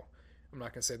 So I'm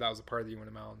not gonna say that was a part of the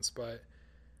Uinta Mountains. But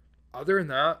other than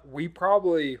that, we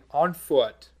probably on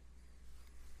foot.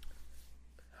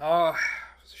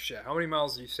 Shit. How many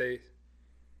miles do you say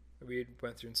we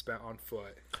went through and spent on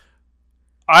foot?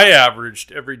 I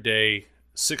averaged every day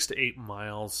 6 to 8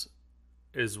 miles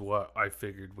is what I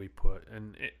figured we put.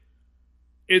 And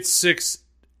it's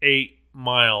 6-8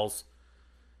 miles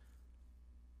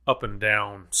up and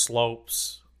down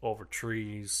slopes, over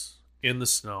trees, in the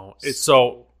snow.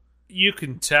 So you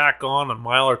can tack on a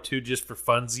mile or 2 just for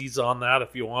funsies on that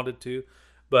if you wanted to.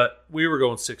 But we were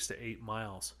going 6 to 8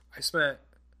 miles. I spent,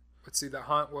 let's see, the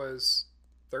hunt was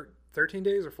 13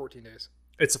 days or 14 days?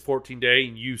 It's a 14-day,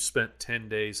 and you spent 10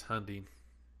 days hunting.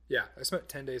 Yeah, I spent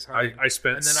 10 days hunting. I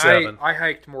spent and then 7. I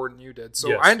hiked more than you did. So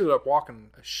Yes. I ended up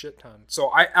walking a shit ton. So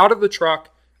I out of the truck,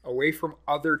 away from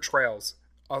other trails,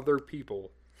 other people,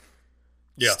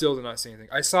 still did not see anything.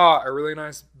 I saw a really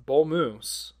nice bull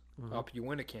moose up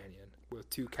Uinta Canyon with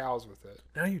 2 cows with it.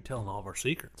 Now you're telling all of our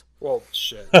secrets. Well,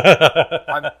 shit.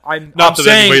 Not I'm that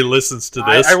saying, anybody listens to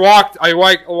this. I walked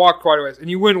quite a ways, and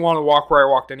you wouldn't want to walk where I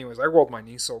walked anyways. I rolled my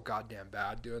knee so goddamn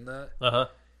bad doing that.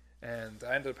 And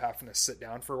I ended up having to sit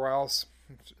down for a while,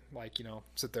 like, you know,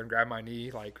 sit there and grab my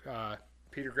knee like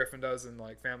Peter Griffin does in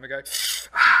like Family Guy.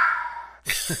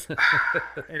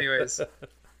 Anyways,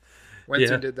 went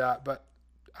and did that. But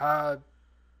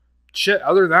shit,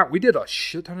 other than that, we did a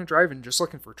shit ton of driving just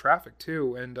looking for traffic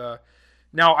too. And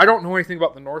now I don't know anything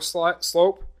about the north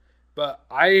slope, But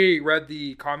I read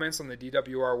the comments on the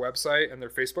DWR website and their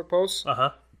Facebook posts.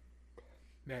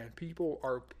 Man, people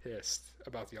are pissed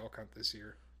about the elk hunt this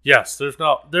year. Yes, there's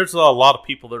a lot of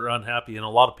people that are unhappy, and a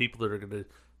lot of people that are going to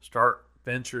start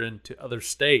venturing to other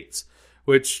states,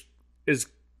 which is,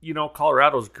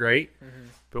 Colorado's great,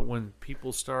 but when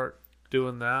people start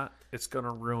doing that, it's going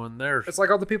to ruin theirs. It's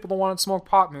like all the people that wanted to smoke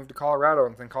pot moved to Colorado,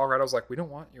 and then Colorado's like, we don't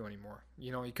want you anymore.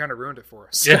 You kind of ruined it for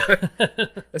us. Yeah.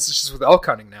 This is just with elk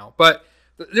hunting now. But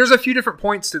there's a few different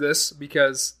points to this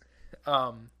because,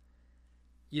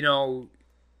 you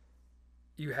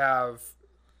have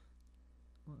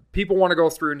people want to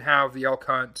go through and have the elk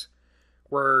hunt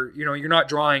where, you're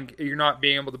not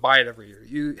being able to buy it every year.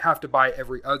 You have to buy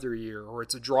every other year, or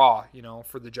it's a draw,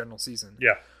 for the general season.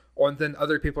 Yeah. And then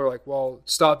other people are like, well,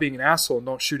 stop being an asshole and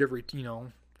don't shoot every,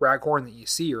 raghorn that you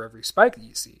see or every spike that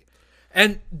you see.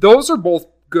 And those are both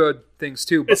good things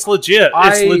too. But it's legit.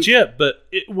 But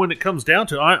when it comes down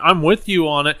to it, I'm with you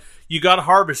on it. You got to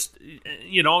harvest,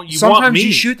 sometimes want meat.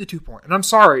 You shoot the 2-point. And I'm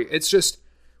sorry. It's just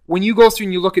when you go through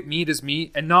and you look at meat as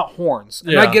meat and not horns.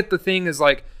 And I get the thing is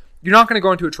like, you're not going to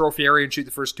go into a trophy area and shoot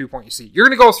the first 2-point you see. You're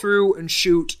going to go through and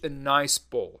shoot a nice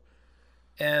bull.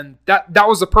 And that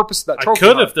was the purpose of that trophy.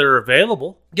 I could if they're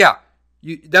available. Yeah.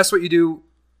 That's what you do.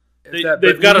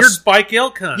 They've got a spike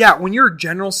elk hunt. Yeah, when you're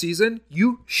general season,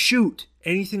 you shoot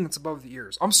anything that's above the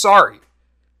ears. I'm sorry.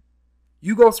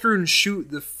 You go through and shoot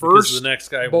the first because the next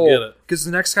guy bull, will get it. Because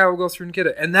the next guy will go through and get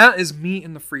it. And that is meat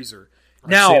in the freezer.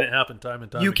 I've seen it happen time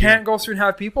and time you again. can't go through and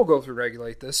have people go through and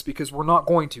regulate this because we're not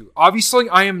going to. Obviously,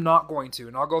 I am not going to.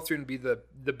 And I'll go through and be the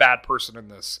bad person in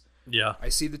this. Yeah. I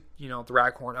see the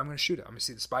raghorn, I'm going to shoot it. I'm going to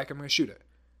see the spike, I'm going to shoot it.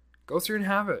 Go through and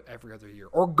have it every other year.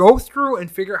 Or go through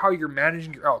and figure out how you're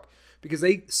managing your elk. Because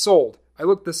they sold, I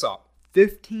looked this up,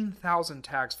 15,000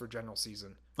 tags for general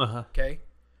season. Okay?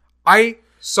 I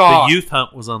saw... The youth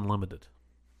hunt was unlimited.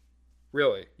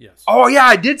 Really? Yes. Oh, yeah,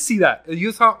 I did see that. The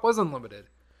youth hunt was unlimited.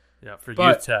 Yeah, for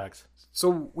youth tags.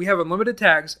 So we have unlimited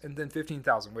tags and then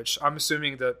 15,000, which I'm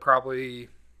assuming that probably...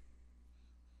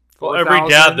 Well, every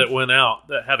dad that went out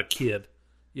that had a kid,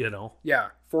 Yeah,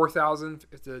 4,000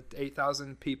 to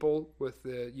 8,000 people with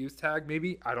the youth tag,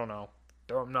 maybe. I don't know.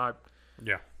 I'm not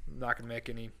going to make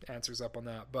any answers up on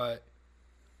that. But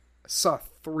I saw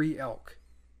 3 elk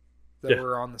that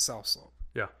were on the south slope.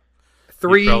 Yeah.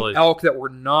 3 elk that were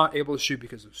not able to shoot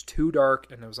because it was too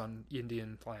dark and it was on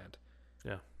Indian land.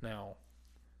 Yeah. Now,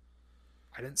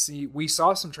 we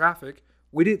saw some traffic.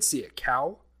 We didn't see a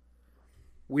cow.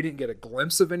 We didn't get a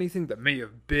glimpse of anything that may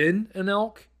have been an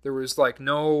elk. There was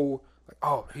no,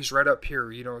 oh, he's right up here.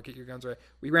 Get your guns right.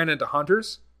 We ran into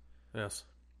hunters. Yes.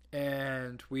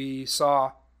 And we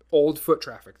saw old foot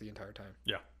traffic the entire time.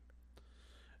 Yeah.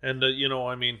 And,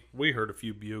 we heard a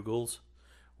few bugles.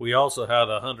 We also had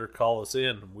a hunter call us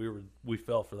in. And we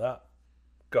fell for that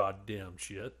goddamn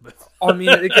shit.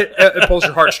 It pulls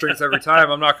your heartstrings every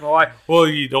time. I'm not going to lie. Well,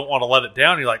 you don't want to let it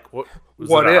down. You're like, what it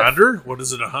a hunter? What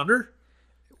is it, a hunter?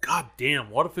 God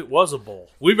damn, what if it was a bull?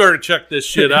 We better check this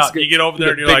shit out. You get over there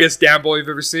and you're like... biggest damn bull you've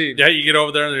ever seen. Yeah, you get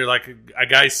over there and you're like a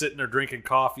guy sitting there drinking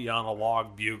coffee on a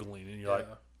log bugling. And you're like,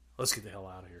 let's get the hell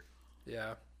out of here.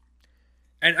 Yeah.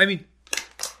 And,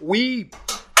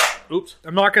 Oops.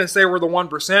 I'm not going to say we're the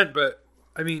 1%, but,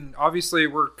 obviously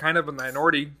we're kind of a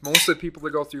minority. Most of the people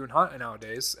that go through and hunt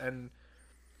nowadays and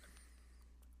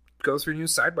go through and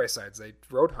use side-by-sides. They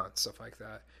road hunt, stuff like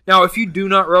that. Now, if you do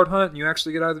not road hunt and you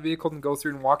actually get out of the vehicle and go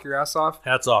through and walk your ass off,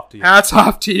 hats off to you. Hats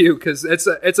off to you, because it's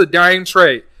a dying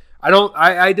trait.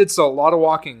 I did a lot of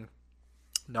walking,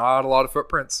 not a lot of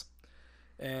footprints,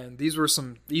 and these were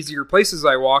some easier places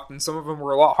I walked, and some of them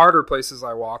were a lot harder places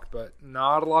I walked, but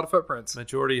not a lot of footprints.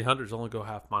 Majority of hunters only go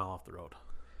half mile off the road,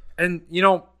 and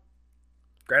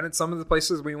granted, some of the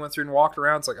places we went through and walked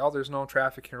around, it's like, oh, there's no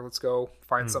traffic here. Let's go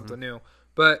find something new,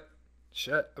 but.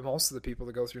 Shit, most of the people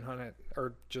that go through and hunt it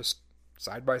are just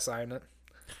side-by-side it.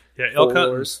 Yeah, elk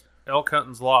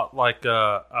hunting's a lot like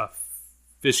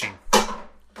fishing.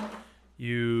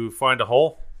 You find a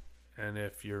hole, and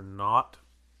if you're not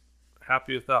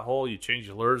happy with that hole, you change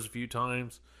your lures a few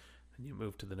times, and you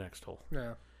move to the next hole.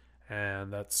 Yeah.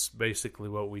 And that's basically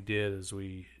what we did is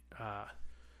we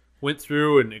went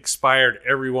through and expired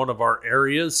every one of our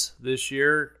areas this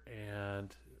year,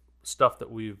 and stuff that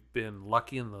we've been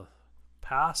lucky in the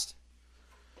past.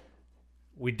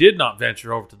 We did not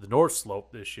venture over to the North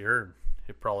Slope this year, and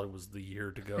it probably was the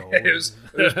year to go. it was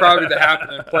probably the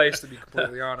happening place, to be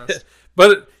completely honest.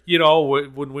 But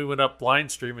when we went up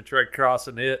Blind Stream and tried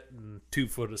crossing it and 2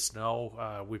 foot of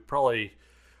snow, we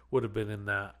would have been in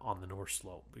that on the North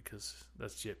Slope, because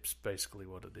that's just basically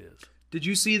what it is. Did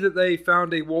you see that they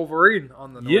found a wolverine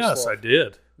on the North Yes, Slope? I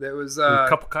did. That was a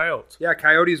couple coyotes. Yeah,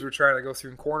 coyotes were trying to go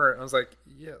through and corner it. And I was like,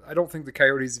 yeah, I don't think the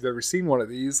coyotes have ever seen one of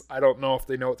these. I don't know if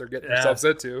they know what they're getting themselves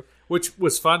into. Which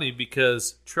was funny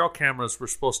because trail cameras were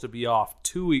supposed to be off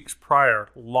 2 weeks prior,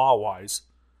 law-wise,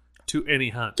 to any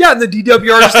hunt. Yeah, and the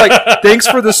DWR is like, thanks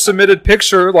for the submitted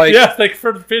picture. Like, yeah, thanks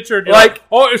for the picture. And you're like,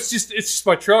 oh, it's just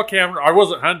my trail camera. I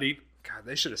wasn't hunting. God,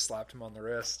 they should have slapped him on the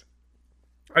wrist.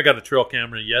 I got a trail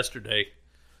camera yesterday.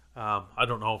 I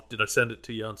don't know. Did I send it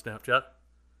to you on Snapchat?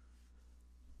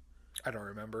 I don't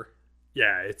remember.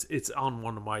 Yeah, it's on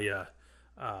one of my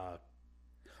pipes.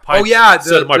 Oh yeah,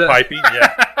 set of my piping.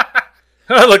 Yeah,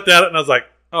 I looked at it and I was like,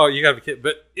 "Oh, you gotta be kidding!"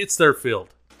 But it's their field.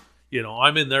 You know,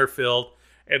 I'm in their field,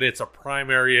 and it's a prime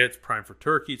area. It's prime for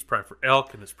turkey. It's prime for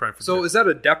elk, and it's prime for. So, is that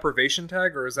a deprivation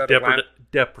tag, or is that a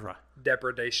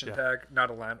depredation tag? Not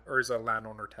a land, or is it a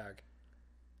landowner tag?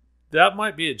 That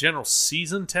might be a general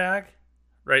season tag,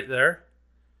 right there.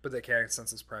 But they can't,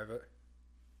 since it's private.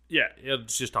 Yeah,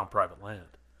 it's just on private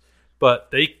land.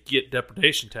 But they get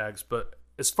depredation tags. But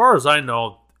as far as I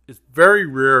know, it's very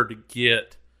rare to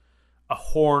get a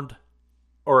horned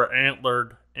or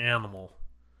antlered animal,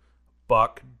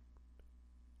 buck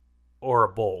or a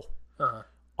bull,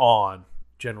 on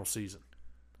general season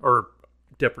or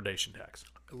depredation tags.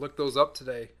 I looked those up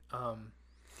today.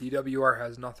 DWR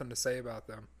has nothing to say about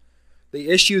them. They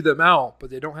issue them out, but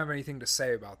they don't have anything to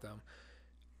say about them.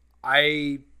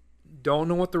 I don't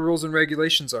know what the rules and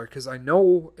regulations are, because I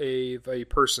know a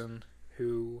person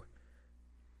who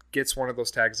gets one of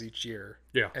those tags each year,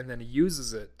 and then he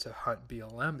uses it to hunt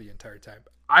BLM the entire time.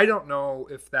 I don't know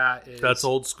if that is... That's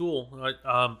old school.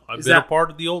 I've been a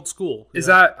part of the old school. Is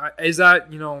that,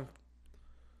 you know...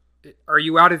 Are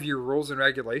you out of your rules and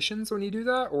regulations when you do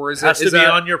that? Or is it... It has to be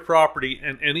on your property,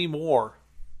 and anymore,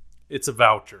 it's a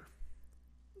voucher.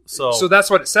 So that's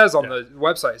what it says on the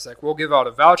website. It's like, we'll give out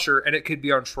a voucher, and it could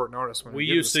be on short notice. When we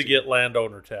used to get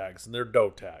landowner tags, and they're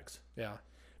doe tags. Yeah.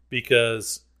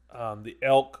 Because the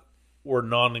elk were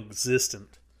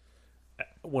non-existent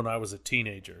when I was a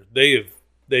teenager. They've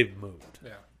moved.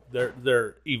 Yeah.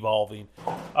 They're evolving.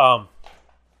 That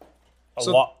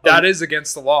is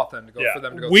against the law then, for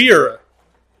them to go.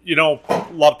 You know,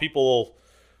 a lot of people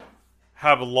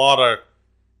have a lot of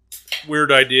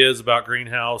weird ideas about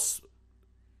greenhouse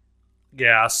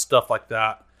gas, stuff like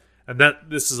that. And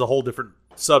this is a whole different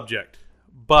subject.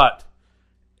 But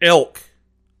elk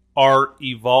are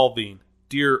evolving.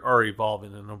 Deer are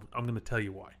evolving. And I'm going to tell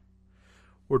you why.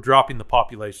 We're dropping the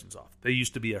populations off. They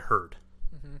used to be a herd.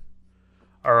 Mm-hmm.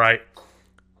 All right.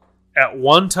 At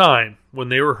one time, when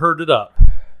they were herded up,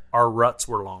 our ruts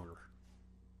were longer.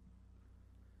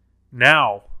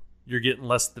 Now, you're getting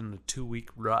less than a 2-week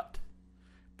rut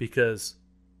because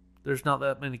there's not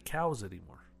that many cows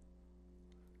anymore.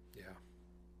 Yeah.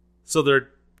 So they're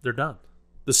done.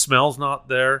 The smell's not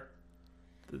there.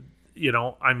 You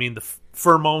know, I mean, the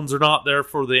pheromones are not there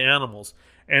for the animals.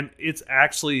 And it's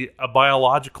actually a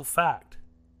biological fact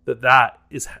that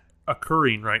is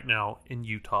occurring right now in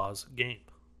Utah's game.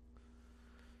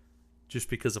 Just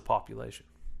because of population.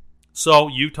 So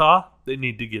Utah, they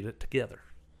need to get it together.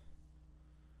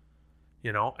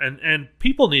 You know, and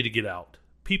people need to get out.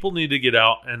 People need to get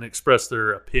out and express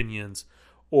their opinions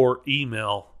or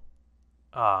email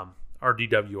our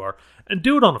DWR and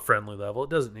do it on a friendly level. It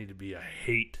doesn't need to be a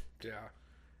hate. Yeah.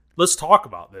 Let's talk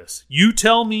about this. You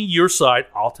tell me your side,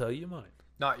 I'll tell you mine.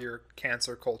 Not your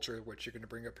cancer culture, which you're going to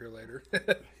bring up here later.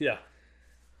 Yeah.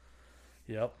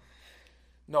 Yep.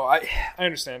 No, I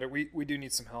understand it. We do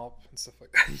need some help and stuff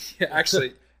like that. Yeah,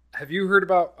 actually, have you heard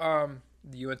about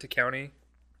the Uinta County?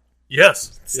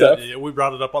 Yes. Stuff? Yeah, we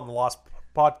brought it up on the last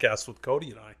podcast with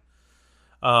Cody and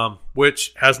I,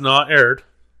 which has not aired.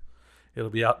 It'll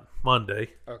be out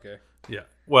Monday. Okay. Yeah.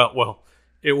 Well,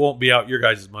 it won't be out your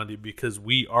guys' Monday because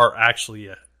we are actually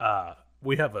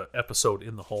we have an episode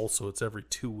in the hole, so it's every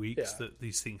 2 weeks that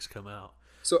these things come out.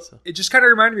 So it just kind of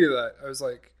reminded me of that. I was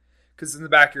like, because in the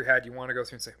back of your head, you want to go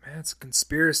through and say, man, it's a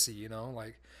conspiracy, you know?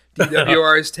 Like,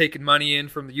 DWR is taking money in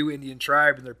from the Ute Indian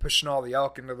tribe, and they're pushing all the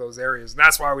elk into those areas. And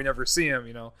that's why we never see them,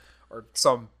 you know? Or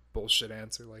some bullshit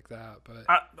answer like that. But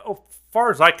as far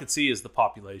as I could see is the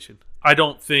population. I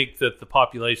don't think that the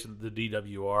population of the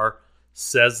DWR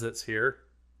says that's here.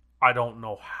 I don't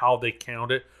know how they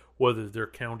count it, whether they're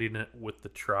counting it with the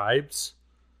tribe's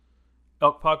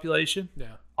elk population.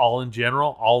 Yeah. All in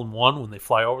general, all in one. When they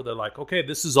fly over, they're like, okay,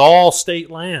 this is all state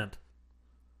land.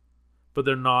 But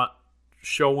they're not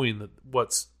showing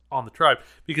what's on the tribe.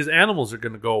 Because animals are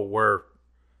going to go where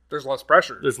there's less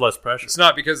pressure. There's less pressure. It's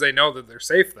not because they know that they're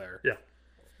safe there. Yeah.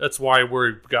 That's why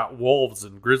we've got wolves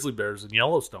and grizzly bears in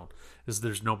Yellowstone, is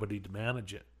there's nobody to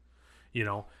manage it.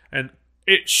 And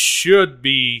it should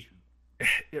be.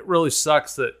 It really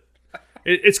sucks that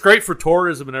it's great for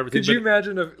tourism and everything. Could you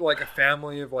imagine a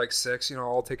family of 6,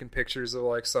 all taking pictures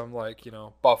of some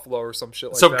buffalo or some shit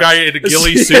like some that? Some guy in a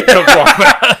ghillie suit comes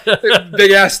walking.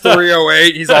 Big ass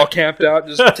 308. He's all camped out,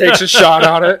 just takes a shot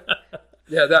on it.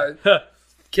 Yeah, that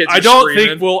kids. I don't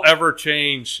think we'll ever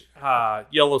change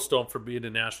Yellowstone from being a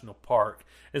national park.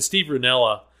 And Steve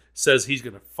Rinella says he's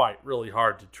going to fight really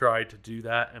hard to try to do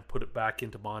that and put it back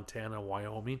into Montana and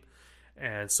Wyoming.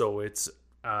 And so it's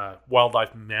a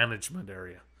wildlife management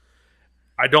area.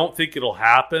 I don't think it'll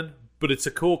happen, but it's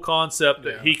a cool concept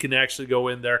that he can actually go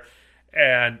in there.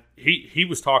 And he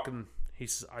was talking, he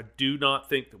says, I do not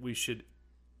think that we should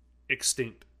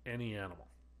extinct any animal.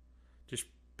 Just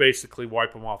basically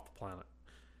wipe them off the planet.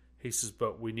 He says,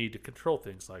 but we need to control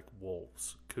things like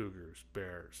wolves, cougars,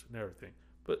 bears, and everything,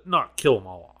 but not kill them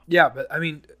all off. Yeah, but I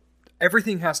mean,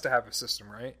 everything has to have a system,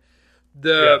 right?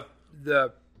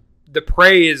 The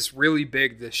prey is really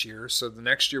big this year, so the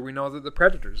next year we know that the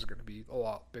predators are going to be a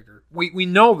lot bigger. We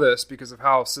know this because of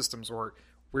how systems work.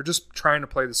 We're just trying to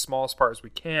play the smallest part as we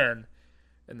can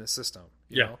in the system.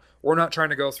 You know? We're not trying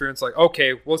to go through and it's like,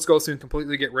 okay, let's go through and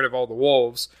completely get rid of all the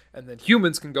wolves, and then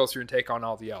humans can go through and take on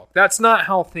all the elk. That's not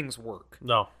how things work.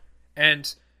 No.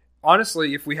 And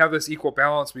honestly, if we have this equal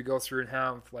balance, we go through and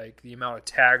have the amount of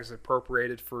tags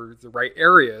appropriated for the right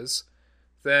areas,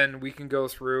 then we can go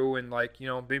through and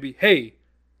maybe, hey,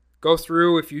 go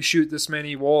through, if you shoot this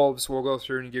many wolves, we'll go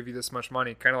through and give you this much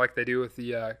money. Kind of like they do with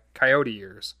the coyote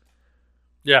years.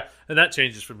 Yeah, and that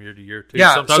changes from year to year too.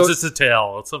 Yeah, sometimes it's a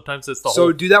tail, sometimes it's the whole.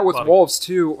 So do that with body. wolves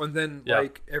too, and then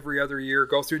every other year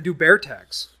go through and do bear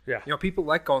tags. Yeah, people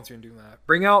like going through and doing that.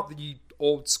 Bring out the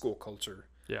old school culture.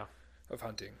 Of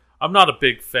hunting. I'm not a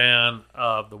big fan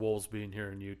of the wolves being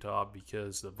here in Utah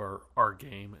because of our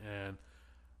game and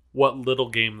what little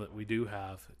game that we do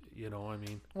have.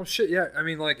 Well, shit, yeah. I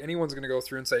mean, anyone's going to go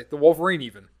through and say, the Wolverine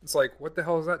even. It's like, what the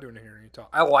hell is that doing here in Utah?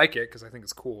 I like it because I think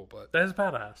it's cool, but... That is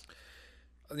badass.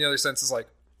 In the other sense, it's like,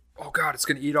 oh, God, it's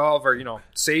going to eat all of our,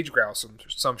 sage grouse and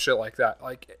some shit like that.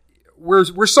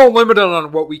 We're so limited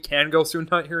on what we can go through and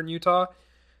hunt here in Utah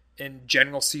in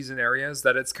general season areas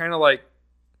that it's kind of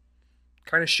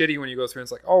shitty when you go through and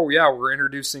it's like, oh, yeah, we're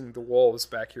introducing the wolves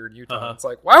back here in Utah. Uh-huh. It's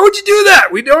like, why would you do that?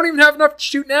 We don't even have enough to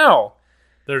shoot now.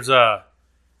 There's a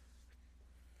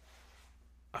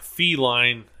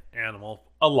feline animal,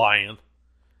 a lion,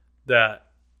 that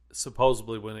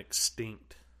supposedly went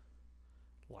extinct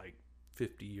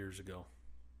 50 years ago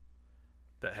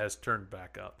that has turned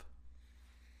back up.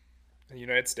 In the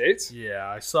United States? Yeah,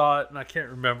 I saw it and I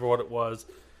can't remember what it was.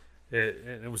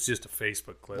 It was just a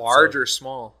Facebook clip. Large or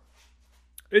small?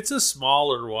 It's a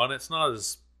smaller one. It's not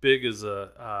as big as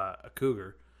a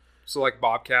cougar. So like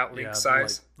bobcat lynx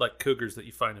size? Like cougars that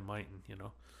you find in Mighton,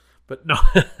 But no.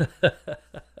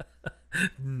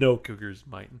 No cougars in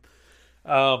Mighton.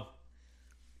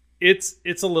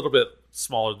 It's a little bit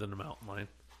smaller than a mountain lion.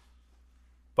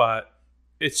 But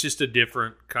it's just a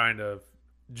different kind of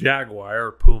jaguar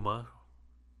or puma.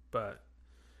 But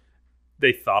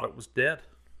they thought it was dead.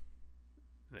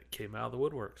 And it came out of the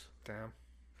woodworks. Damn.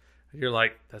 And you're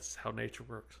like, that's how nature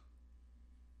works.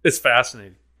 It's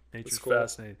fascinating. Nature's cool.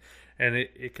 Fascinating. And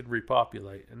it can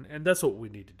repopulate. And that's what we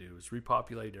need to do, is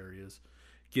repopulate areas.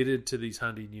 Get into these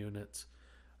hunting units.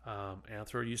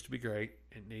 Anthro used to be great.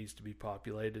 It needs to be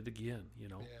populated again.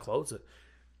 Close it.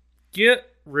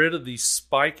 Get rid of these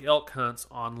spike elk hunts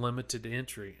on limited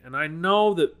entry. And I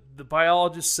know that the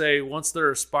biologists say once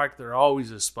they're a spike, they're always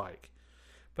a spike.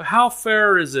 But how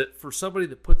fair is it for somebody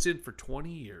that puts in for 20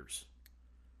 years,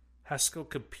 has to go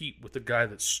compete with a guy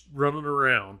that's running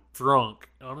around drunk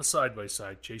on a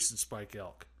side-by-side chasing spike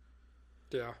elk?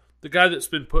 Yeah. The guy that's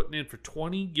been putting in for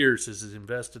 20 years has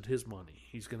invested his money.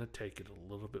 He's going to take it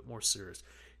a little bit more serious.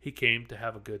 He came to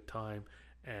have a good time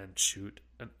and shoot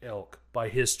an elk by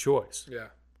his choice. Yeah.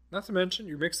 Not to mention,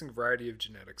 you're mixing a variety of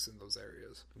genetics in those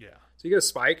areas. Yeah. So you get a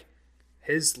spike.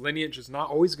 His lineage is not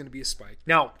always going to be a spike.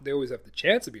 Now, they always have the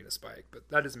chance of being a spike, but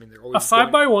that doesn't mean they're always a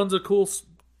 5x1's a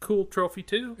cool trophy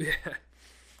too.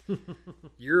 Yeah.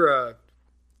 You're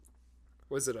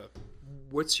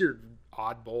what's your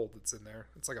odd bull that's in there?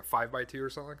 It's like a 5x2 or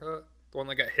something like that? The one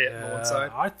that got hit on one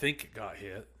side? I think it got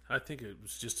hit. I think it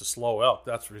was just a slow elk.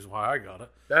 That's the reason why I got it.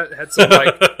 That had some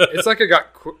it's like it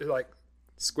got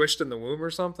squished in the womb or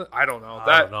something. I don't know.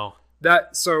 I don't know.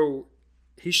 So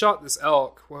he shot this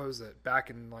elk, what was it, back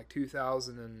in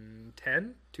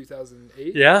 2010,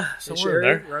 2008? Yeah, somewhere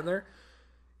there. Around there.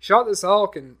 Shot this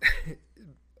elk, and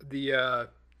the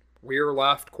rear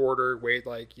left quarter weighed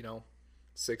like,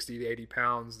 60 to 80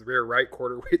 pounds. The rear right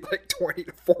quarter weighed like 20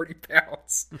 to 40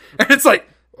 pounds. And it's like,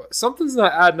 something's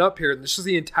not adding up here. And this is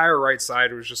the entire right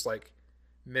side was just like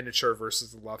miniature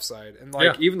versus the left side. And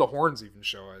like even the horns even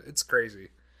show it. It's crazy.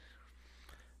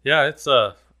 Yeah, it's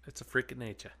a freak of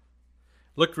nature.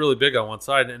 Looked really big on one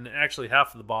side, and actually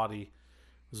half of the body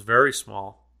was very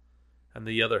small, and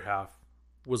the other half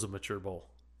was a mature bull.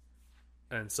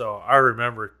 And so I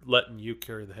remember letting you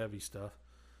carry the heavy stuff.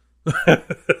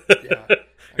 Yeah.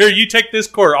 Here, you take this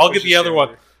quarter. I'll get the other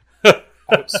one.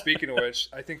 Speaking of which,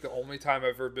 I think the only time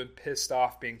I've ever been pissed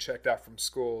off being checked out from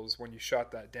school is when you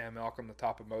shot that damn elk on the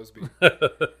top of Mosby.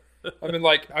 I'm in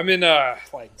like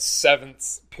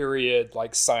 7th period,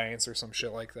 like science or some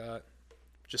shit like that.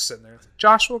 Just sitting there.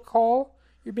 Joshua Cole,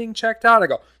 you're being checked out. I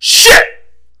go, shit!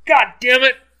 God damn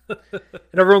it! And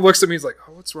everyone looks at me. He's like,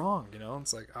 oh, what's wrong?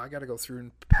 It's like, I got to go through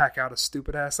and pack out a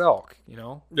stupid ass elk.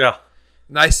 Yeah.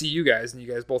 And I see you guys, and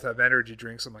you guys both have energy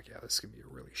drinks. I'm like, yeah, this is gonna be a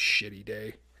really shitty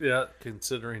day. Yeah,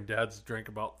 considering Dad's drank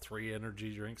about 3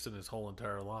 energy drinks in his whole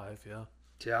entire life. Yeah.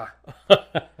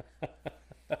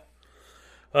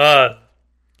 Yeah.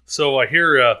 So I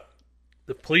hear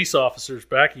the police officers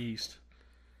back east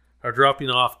are dropping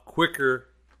off quicker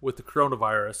with the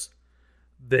coronavirus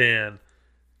than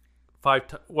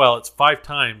it's 5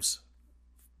 times.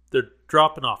 They're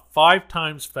dropping off 5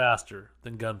 times faster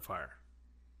than gunfire.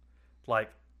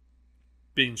 Like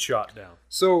being shot down.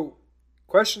 So,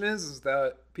 question is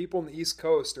that people on the East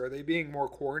Coast, are they being more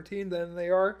quarantined than they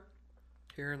are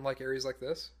here in like areas like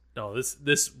this? No,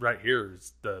 this right here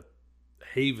is the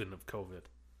haven of COVID.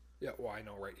 Yeah, well, I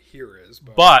know right here is.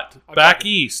 But back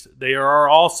east, they are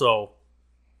also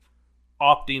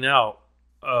opting out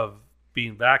of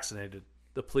being vaccinated.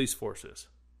 The police forces.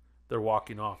 They're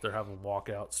walking off. They're having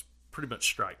walkouts, pretty much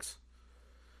strikes.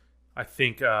 I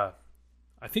think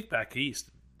back east,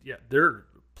 yeah,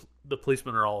 the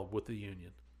policemen are all with the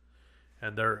union,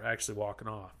 and they're actually walking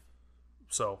off.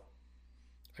 So,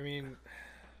 I mean,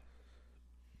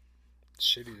 it's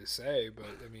shitty to say, but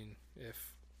I mean,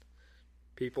 if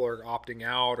people are opting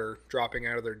out or dropping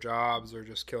out of their jobs or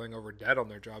just killing over dead on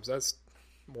their jobs, that's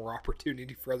more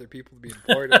opportunity for other people to be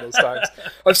employed in those times.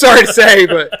 I'm sorry to say,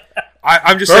 but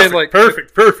I'm just saying, like,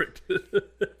 perfect.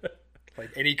 Like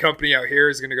any company out here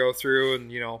is going to go through,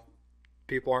 and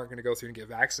people aren't going to go through and get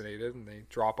vaccinated, and they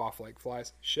drop off like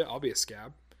flies. Shit, I'll be a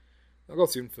scab. I'll go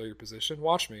through and fill your position.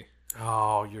 Watch me.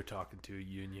 Oh, you're talking to a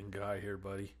union guy here,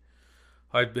 buddy.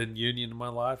 I've been union in my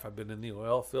life. I've been in the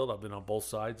oil field. I've been on both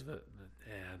sides of it,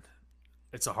 and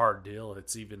it's a hard deal.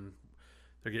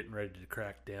 They're getting ready to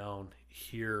crack down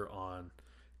here on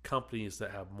companies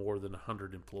that have more than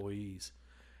 100 employees,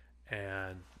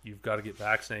 and you've got to get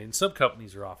vaccinated. And some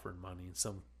companies are offering money, and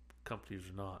some companies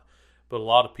are not. But a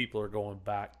lot of people are going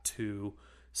back to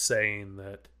saying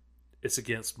that it's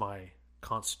against my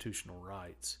constitutional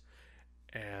rights.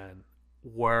 And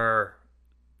where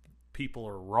people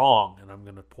are wrong, and I'm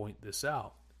going to point this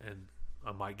out, and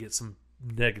I might get some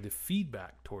negative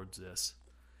feedback towards this,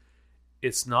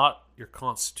 it's not your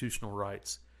constitutional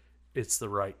rights, it's the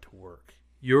right to work.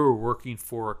 You're working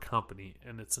for a company,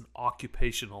 and it's an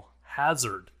occupational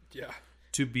hazard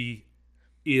to be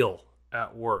ill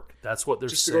at work. That's what they're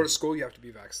saying. Just to go to school, you have to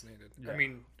be vaccinated. Yeah. I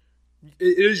mean,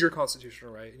 it is your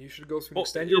constitutional right, and you should go through and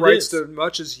extend your rights to as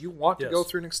much as you want to go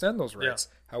through and extend those rights.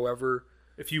 Yeah. However,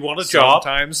 if you want a job,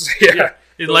 sometimes,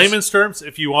 in layman's terms,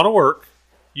 if you want to work,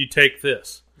 you take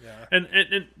this. Yeah.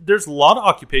 And there's a lot of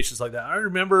occupations like that. I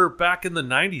remember back in the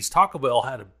 90s, Taco Bell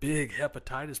had a big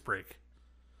hepatitis break.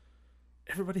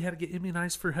 Everybody had to get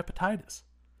immunized for hepatitis.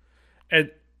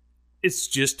 And it's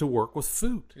just to work with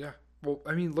food. Yeah. Well,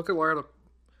 I mean, look at a lot of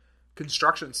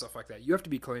construction and stuff like that. You have to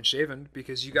be clean shaven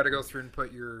because you got to go through and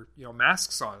put your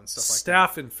masks on and stuff like that.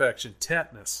 Staph infection,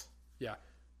 tetanus. Yeah.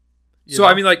 So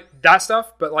I mean, like that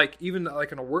stuff, but like even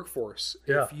like in a workforce,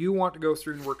 if you want to go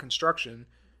through and work construction,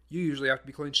 you usually have to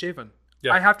be clean shaven.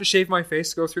 Yeah. I have to shave my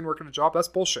face to go through and work in a job. That's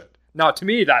bullshit. Now, to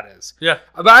me, that is. Yeah.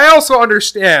 But I also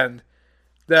understand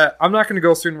that I'm not going to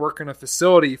go through and work in a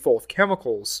facility full of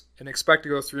chemicals and expect to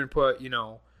go through and put,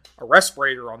 a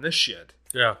respirator on this shit.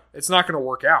 Yeah. It's not going to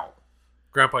work out.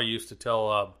 Grandpa used to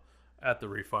tell at the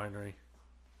refinery,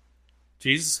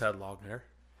 Jesus had long hair.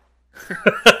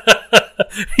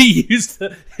 I used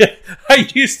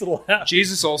to laugh.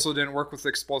 Jesus also didn't work with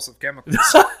explosive chemicals.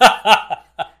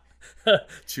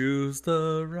 Choose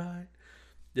the right.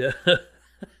 Yeah.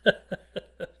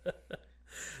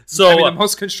 So I mean, the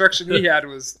most construction he had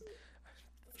was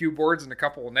a few boards and a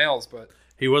couple of nails, but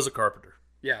he was a carpenter.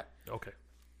 Yeah. Okay.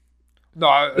 No,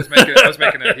 I was making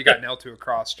a he got nailed to a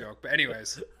cross joke. But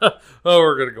anyways. Oh,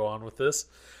 we're gonna go on with this.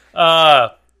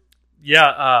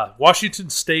 Washington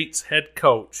State's head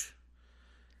coach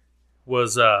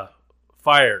was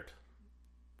fired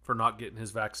for not getting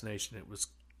his vaccination. It was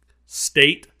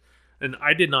state, and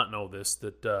I did not know this,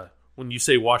 that when you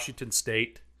say Washington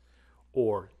State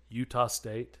or Utah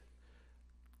State,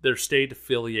 they're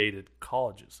state-affiliated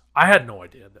colleges. I had no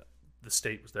idea that the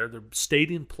state was there. They're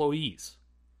state employees.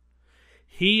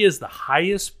 He is the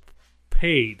highest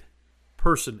paid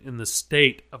person in the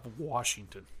state of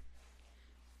Washington.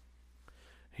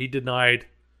 He denied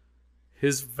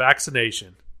his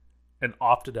vaccination and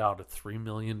opted out of $3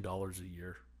 million a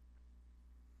year.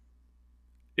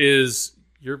 Is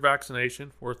your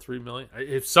vaccination worth $3 million?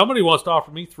 If somebody wants to offer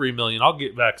me $3 million, I'll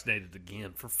get vaccinated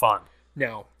again for fun.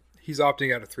 Now, he's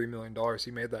opting out of $3 million.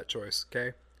 He made that choice,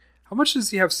 okay? How much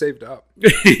does he have saved up?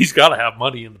 He's got to have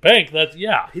money in the bank.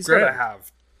 He's got to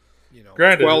have,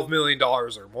 $12 million or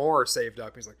more saved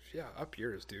up. He's like, yeah, up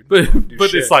yours, dude. But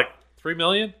it's like $3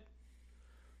 million.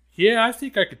 Yeah, I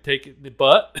think I could take it in the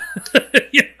butt.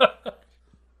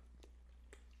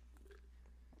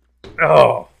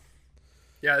 Oh.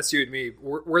 Yeah, that's you and me.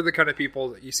 We're the kind of people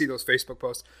that you see those Facebook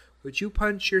posts. Would you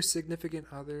punch your significant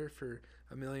other for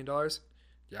 $1 million?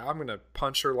 Yeah, I'm going to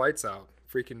punch her lights out.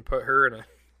 Freaking put her in a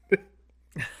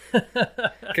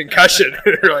concussion.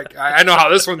 Like, I know how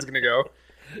this one's going to go.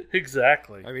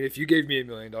 Exactly. I mean, if you gave me $1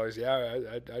 million,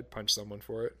 yeah, I'd punch someone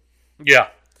for it. Yeah.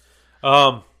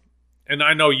 And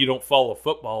I know you don't follow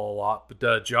football a lot,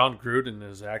 but John Gruden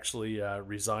has actually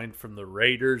resigned from the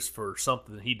Raiders for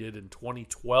something that he did in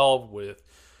 2012 with,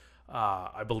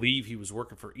 I believe he was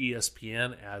working for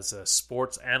ESPN as a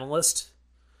sports analyst,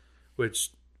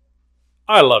 which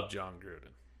I love John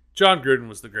Gruden. John Gruden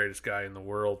was the greatest guy in the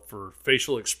world for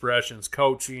facial expressions,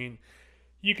 coaching.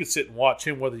 You could sit and watch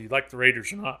him whether you like the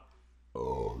Raiders or not.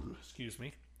 Oh, excuse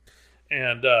me.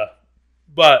 And,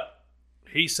 but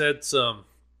he said some,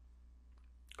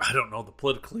 I don't know the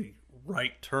politically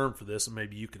right term for this, and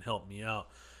maybe you can help me out.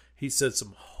 He said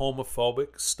some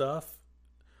homophobic stuff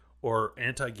or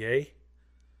anti-gay.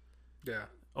 Yeah.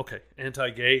 Okay,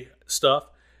 anti-gay stuff.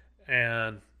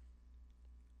 And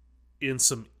in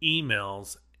some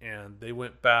emails, and they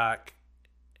went back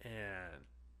and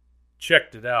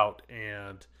checked it out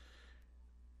and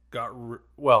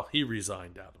he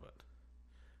resigned out of it,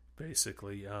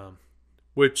 basically,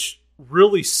 which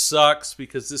really sucks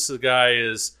because this guy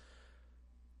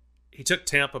he took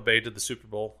Tampa Bay to the Super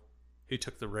Bowl. He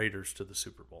took the Raiders to the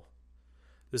Super Bowl.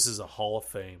 This is a Hall of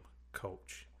Fame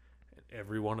coach. And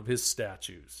every one of his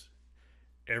statues,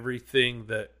 everything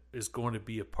that is going to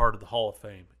be a part of the Hall of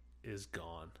Fame is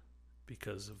gone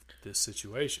because of this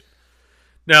situation.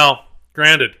 Now,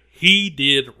 granted, he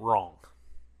did wrong.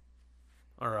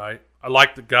 All right. I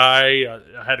like the guy.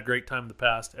 I had a great time in the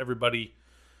past. Everybody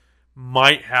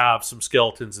might have some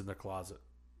skeletons in their closet.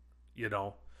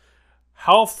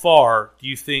 How far do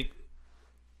you think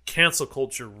cancel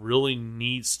culture really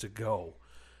needs to go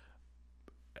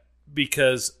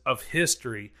because of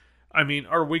history? I mean,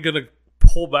 are we going to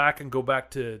pull back and go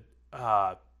back to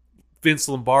Vince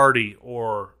Lombardi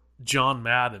or John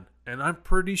Madden? And I'm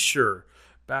pretty sure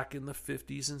back in the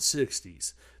 50s and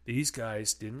 60s, these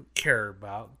guys didn't care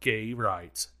about gay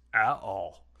rights at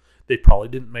all. They probably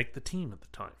didn't make the team at the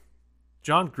time.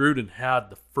 John Gruden had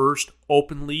the first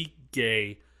openly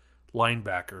gay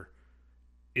linebacker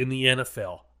in the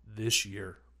NFL this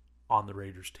year on the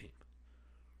Raiders team.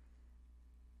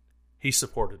 He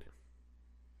supported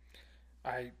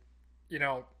him.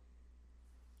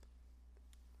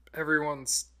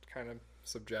 Everyone's kind of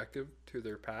subjective to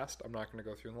their past. I'm not going to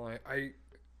go through the line.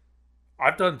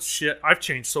 I've done shit. I've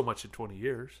changed so much in 20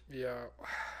 years. Yeah.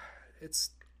 It's,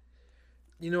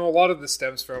 a lot of this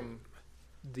stems from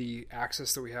the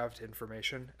access that we have to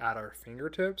information at our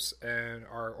fingertips and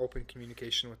our open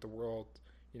communication with the world,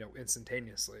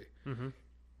 instantaneously. Mm-hmm.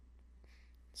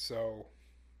 So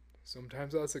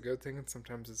sometimes that's a good thing and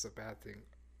sometimes it's a bad thing.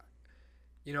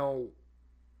 You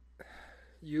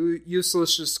used to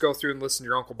just go through and listen to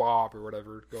your Uncle Bob or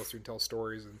whatever, go through and tell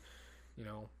stories, and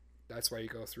that's why you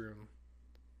go through them.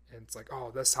 And it's like,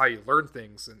 oh, that's how you learn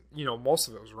things. And, most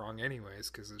of it was wrong anyways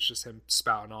because it's just him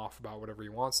spouting off about whatever he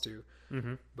wants to.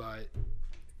 Mm-hmm. But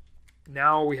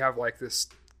now we have, like, this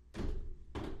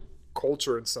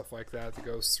culture and stuff like that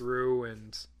goes through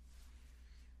and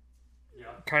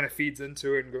kind of feeds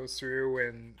into it and goes through.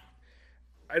 And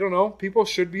I don't know. People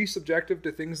should be subjective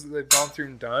to things that they've gone through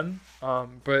and done.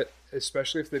 But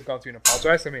especially if they've gone through and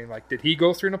apologized. I mean, like, did he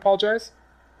go through and apologize?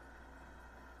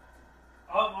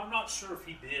 I'm not sure if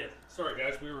he did. Sorry,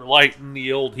 guys. We were lighting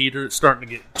the old heater. It's starting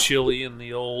to get chilly in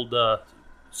the old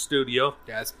studio.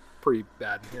 Yeah, it's pretty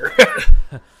bad in here.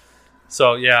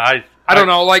 So yeah, I don't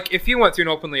know. Like if he went through and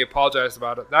openly apologized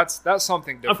about it, that's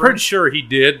something different. I'm pretty sure he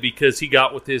did because he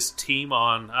got with his team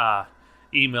on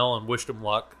email and wished him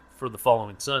luck for the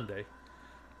following Sunday.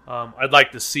 I'd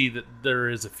like to see that there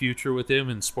is a future with him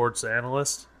in sports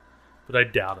analyst, but I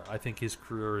doubt it. I think his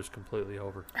career is completely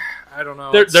over. I don't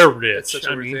know. They're rich. It's such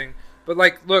a weird thing. But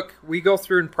like, look, we go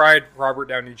through and pride Robert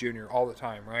Downey Jr. all the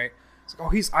time, right? It's like, oh,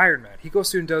 he's Iron Man. He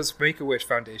goes through and does Make-A-Wish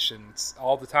Foundations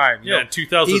all the time. You know, in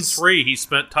 2003, he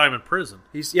spent time in prison.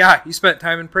 He spent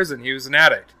time in prison. He was an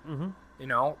addict. Mm-hmm. You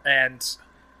know, and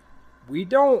we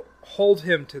don't hold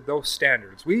him to those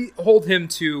standards. We hold him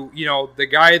to, you know, the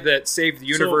guy that saved the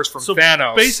universe from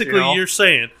Thanos. Basically, you know? You're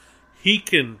saying he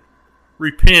can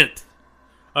repent.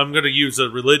 I'm going to use a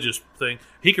religious thing.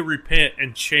 He can repent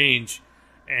and change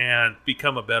and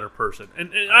become a better person.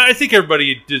 And I think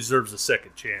everybody deserves a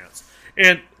second chance.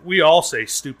 And we all say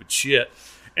stupid shit.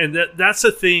 And that's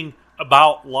the thing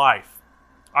about life.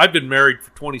 I've been married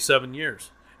for 27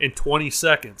 years. In 20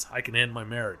 seconds, I can end my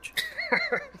marriage.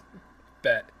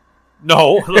 Bet.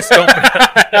 No, let's don't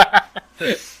bet.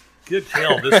 Good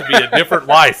hell, this would be a different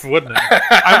life, wouldn't it?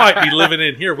 I might be living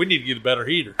in here. We need to get a better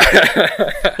heater.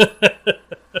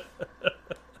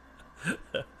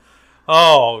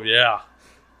 Oh, yeah.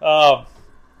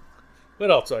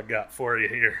 What else I got for you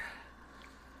here?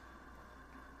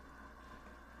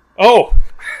 Oh,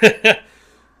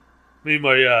 me and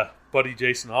my buddy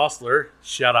Jason Osler.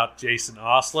 Shout out Jason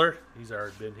Osler. He's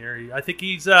already been here. I think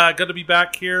he's going to be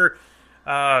back here.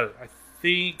 I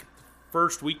think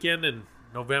first weekend in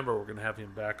November we're going to have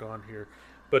him back on here.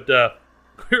 But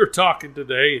we were talking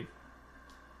today,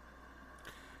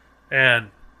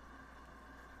 and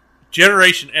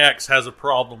Generation X has a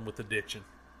problem with addiction.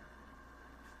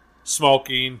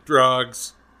 Smoking,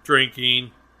 drugs,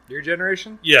 drinking. Your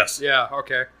generation? Yes. Yeah,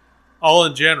 okay. All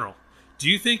in general. Do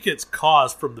you think it's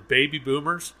caused from the baby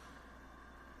boomers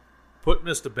putting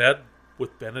us to bed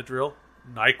with Benadryl,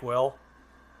 NyQuil?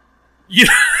 Yeah.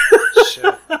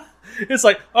 Shit. It's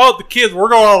like, oh, the kids, we're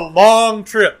going on a long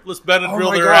trip. Let's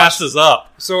Benadryl their asses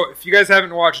up. So if you guys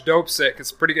haven't watched Dope Sick, it's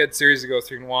a pretty good series to go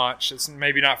through and watch. It's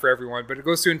maybe not for everyone, but it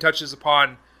goes through and touches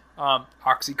upon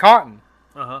OxyContin.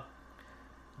 Uh-huh.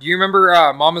 Do you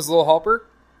remember Mama's Little Helper?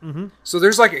 Mm-hmm. So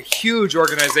there's like a huge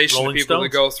organization Rolling of people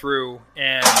Stones? that go through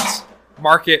and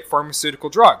market pharmaceutical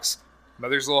drugs.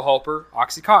 Mother's Little Helper,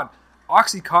 OxyContin.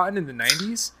 OxyContin in the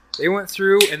 90s, they went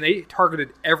through and they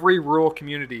targeted every rural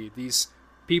community. These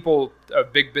people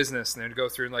of big business, and they'd go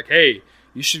through and like, hey,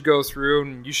 you should go through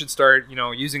and you should start, you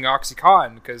know, using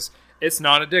OxyContin because it's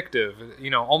not addictive. You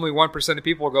know, only 1% of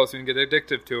people will go through and get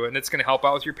addictive to it, and it's going to help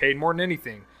out with your pain more than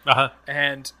anything. Uh-huh.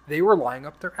 And they were lying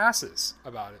up their asses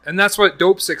about it. And that's what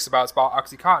Dope Sick's about. It's about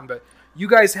OxyContin. But you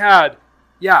guys had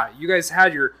your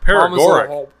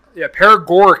Paregoric.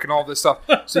 Paregoric and all this stuff.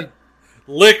 So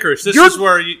licorice. This is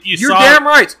where you you're saw damn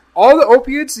right. All the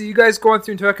opiates that you guys going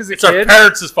through and took as a it's kid. our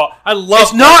parents' fault. I love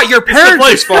It's not your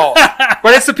parents' fault.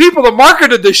 But it's the people that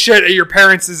marketed this shit at your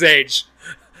parents' age.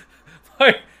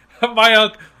 My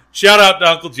uncle, shout out to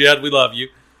Uncle Jed. We love you.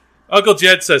 Uncle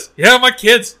Jed says, yeah, my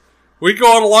kids, we'd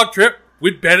go on a long trip.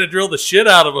 We'd Benadryl the shit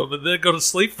out of them and then go to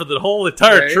sleep for the whole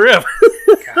entire trip.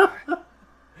 God.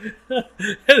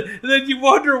 And then you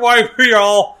wonder why we're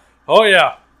all, oh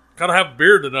yeah, gotta have a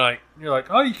beer tonight. And you're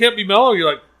like, oh, you can't be mellow.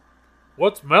 You're like,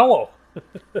 what's mellow?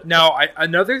 Now,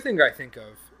 another thing I think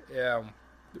of, the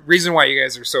reason why you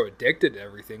guys are so addicted to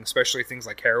everything, especially things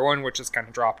like heroin, which has kind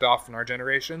of dropped off in our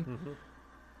generation, Mm-hmm.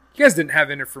 you guys didn't have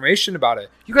information about it.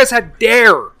 You guys had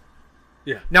DARE.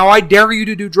 Yeah. Now I dare you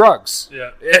to do drugs.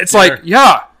 Yeah. It's like,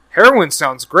 yeah, heroin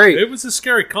sounds great. It was a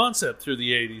scary concept through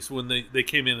the 80s when they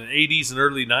came in the 80s and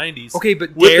early 90s. Okay,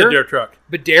 but with DARE, the DARE truck.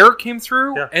 But DARE came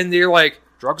through, Yeah. and they're like,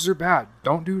 drugs are bad.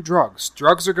 Don't do drugs.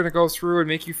 Drugs are going to go through and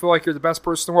make you feel like you're the best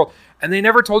person in the world. And they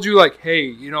never told you, like, hey,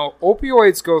 you know,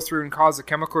 opioids go through and cause a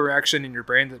chemical reaction in your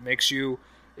brain that makes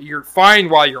you're fine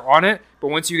while you're on it, but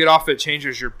once you get off it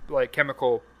changes your, like,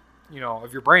 chemical, you know,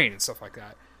 of your brain and stuff like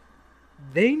that.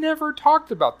 They never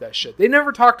talked about that shit. They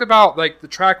never talked about, like, the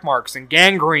track marks and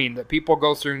gangrene that people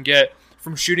go through and get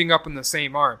from shooting up in the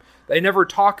same arm. They never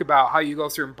talk about how you go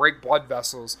through and break blood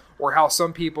vessels or how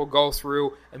some people go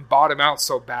through and bottom out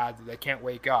so bad that they can't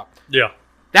wake up. Yeah.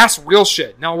 That's real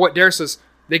shit. Now, what DARE says,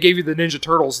 they gave you the Ninja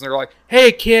Turtles, and they're like,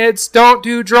 hey, kids, don't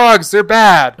do drugs. They're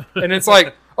bad. And it's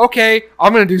like, okay,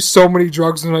 I'm going to do so many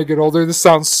drugs when I get older. This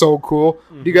sounds so cool.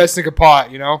 Mm-hmm. What do you guys think of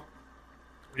pot, you know?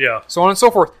 Yeah. So on and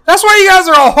so forth. That's why you guys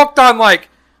are all hooked on, like,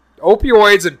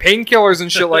 opioids and painkillers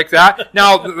and shit like that.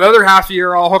 Now, the other half of you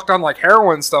are all hooked on, like,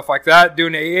 heroin and stuff like that,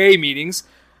 doing AA meetings.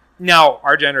 Now,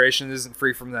 our generation isn't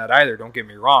free from that either, don't get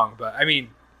me wrong. But, I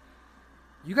mean,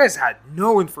 You guys had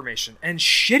no information and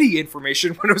shitty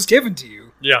information when it was given to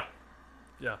you. Yeah.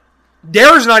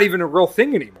 Dare's not even a real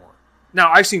thing anymore.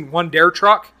 Now, I've seen one Dare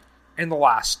truck in the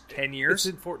last 10 years.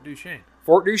 It's in Fort Duchesne.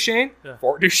 Fort Duchesne? Yeah.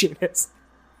 Fort Duchesne is.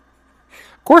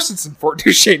 Of course it's in Fort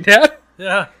Duchesne, Dad.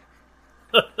 Yeah.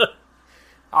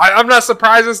 I'm not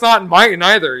surprised it's not in Mighton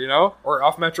either, or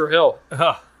off Metro Hill.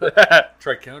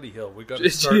 Tri-County Hill. We got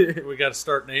to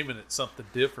start naming it something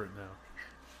different now.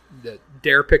 The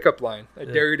Dare pickup line. I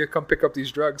dare you to come pick up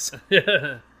these drugs.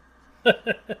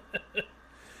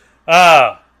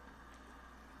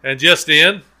 And just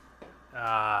in,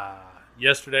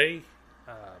 yesterday,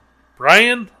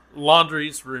 Brian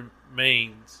Laundrie's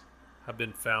remains have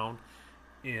been found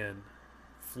in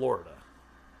Florida.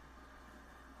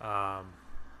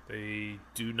 They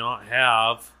do not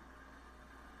have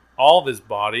all of his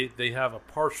body. They have a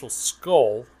partial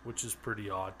skull, which is pretty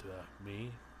odd to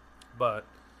me. But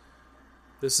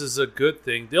this is a good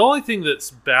thing. The only thing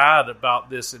that's bad about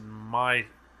this, in my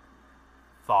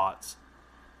thoughts,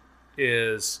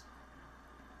 is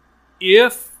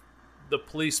if the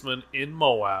policeman in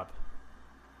Moab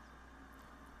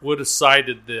would have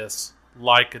cited this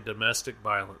like a domestic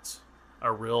violence,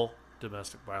 a real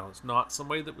domestic violence, not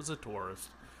somebody that was a tourist,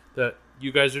 that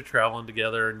you guys are traveling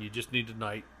together and you just need a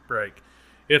night break.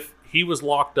 If he was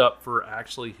locked up for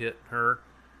actually hitting her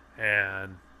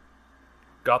and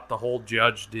got the whole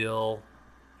judge deal,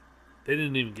 they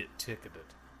didn't even get ticketed.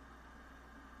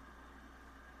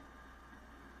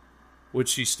 Would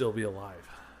she still be alive?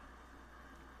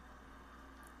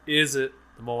 Is it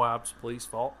the Moab's police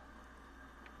fault?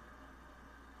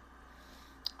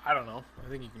 I don't know. I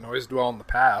think you can always dwell on the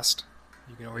past.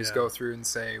 You can always go through and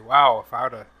say, wow, if I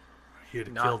would have... He'd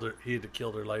have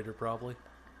killed her later, probably.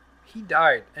 He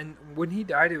died. And when he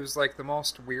died, it was like the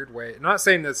most weird way. I'm not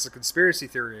saying that's a conspiracy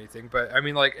theory or anything, but I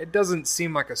mean, like, it doesn't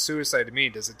seem like a suicide to me,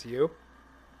 does it to you?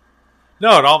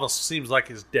 No, it almost seems like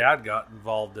his dad got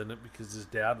involved in it because his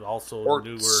dad also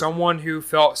knew her. Or someone who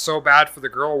felt so bad for the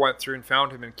girl went through and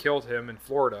found him and killed him in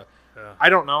Florida. Yeah. I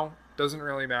don't know. Doesn't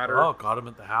really matter. Oh, got him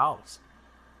at the house.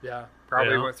 Yeah,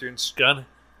 probably went through and... Gun.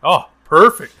 Oh,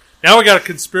 perfect. Now we got a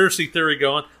conspiracy theory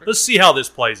going. Let's see how this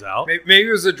plays out. Maybe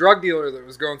it was a drug dealer that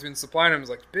was going through and supplying him.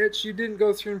 Was like, bitch, you didn't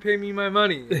go through and pay me my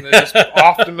money. And then just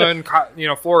off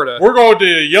to Florida. We're going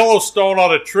to Yellowstone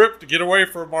on a trip to get away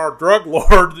from our drug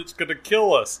lord that's going to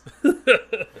kill us.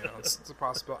 It's a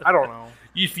possibility. I don't know.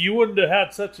 If you wouldn't have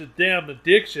had such a damn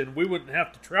addiction, we wouldn't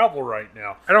have to travel right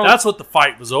now. That's what the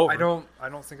fight was over. I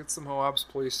don't think it's the Moab's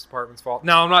police department's fault.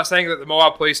 Now, I'm not saying that the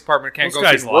Moab police department can't go through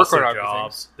and work on other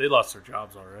things. They lost their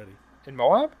jobs already. In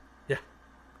Moab? Yeah.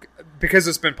 Because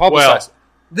it's been publicized. Well,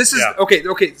 this is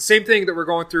okay, same thing that we're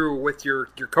going through with your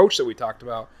coach that we talked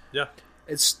about. Yeah.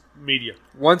 It's media.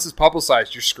 Once it's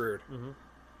publicized, you're screwed. Mm-hmm.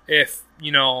 If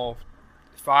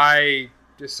I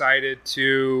decided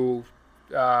to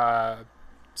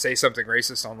say something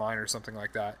racist online or something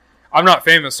like that, I'm not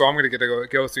famous, so I'm going to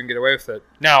go through and get away with it.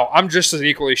 Now, I'm just as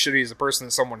equally shitty as a person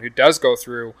as someone who does go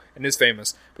through and is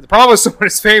famous. But the problem with someone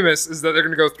who's famous is that they're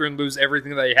going to go through and lose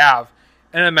everything they have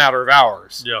in a matter of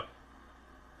hours. Yeah.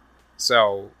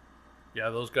 So. Yeah,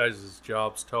 those guys'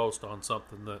 job's toast on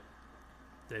something that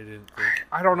they didn't think.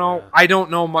 I don't know. Yeah. I don't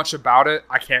know much about it.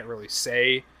 I can't really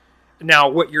say. Now,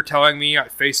 what you're telling me at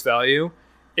face value,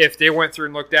 if they went through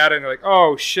and looked at it and they're like,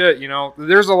 oh, shit,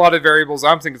 there's a lot of variables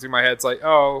I'm thinking through my head. It's like,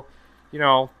 oh,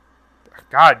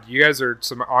 God, you guys are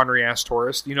some ornery-ass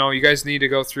tourists. You guys need to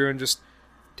go through and just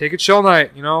take a chill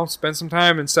night, spend some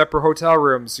time in separate hotel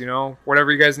rooms,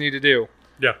 whatever you guys need to do.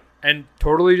 Yeah. And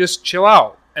totally just chill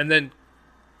out. And then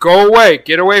go away.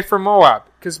 Get away from Moab.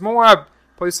 Because Moab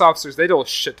police officers, they deal with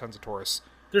shit tons of tourists.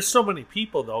 There's so many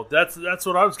people, though. That's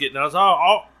what I was getting. I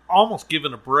was almost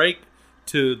giving a break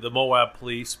to the Moab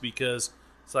police because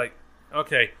it's like,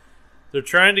 okay, they're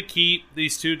trying to keep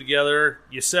these two together.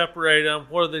 You separate them.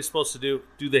 What are they supposed to do?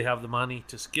 Do they have the money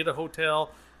to get a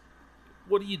hotel?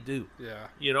 What do you do? Yeah.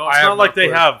 It's not like they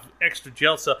have extra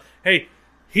jail cell. Hey,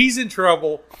 he's in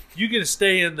trouble. You get to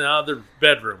stay in the other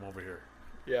bedroom over here.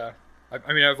 Yeah.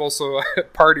 I mean, I've also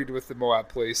partied with the Moab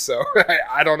police, so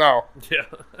I don't know. Yeah.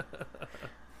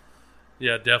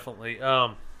 Yeah, definitely.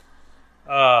 Alec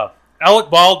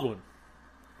Baldwin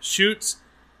shoots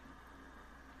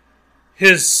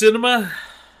his cinema.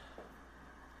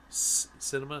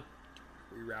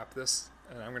 We wrap this,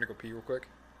 and I'm going to go pee real quick.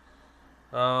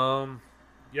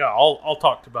 Yeah, I'll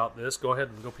talk about this. Go ahead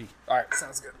and go pee. All right,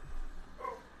 sounds good.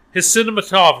 His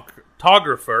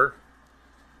cinematographer,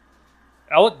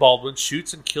 Alec Baldwin,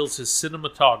 shoots and kills his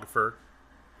cinematographer.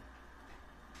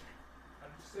 How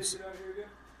did you say you get out here again?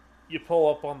 You pull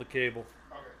up on the cable.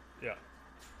 Okay. Yeah.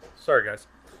 Sorry, guys.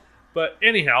 But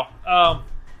anyhow,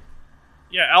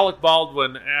 yeah, Alec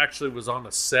Baldwin actually was on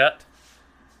a set,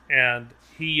 and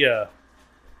he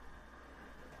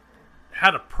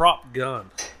had a prop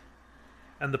gun.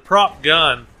 And the prop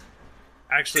gun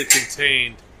actually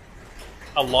contained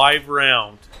a live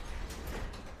round.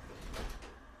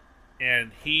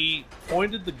 And he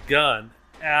pointed the gun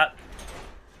at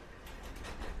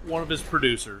one of his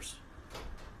producers,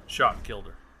 shot and killed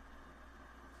her.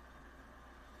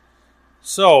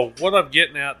 So, what I'm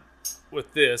getting at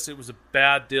with this, it was a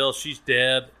bad deal. She's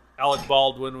dead. Alec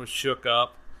Baldwin was shook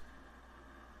up.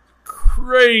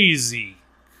 Crazy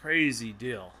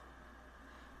deal.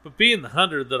 But being the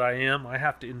hunter that I am, I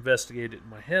have to investigate it in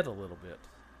my head a little bit.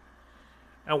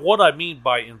 And what I mean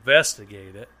by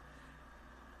investigate it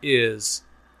is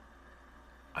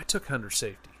I took hunter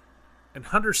safety. And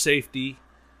hunter safety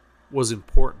was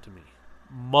important to me.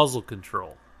 Muzzle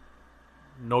control.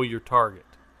 Know your target.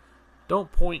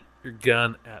 Don't point your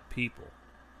gun at people.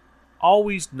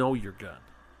 Always know your gun.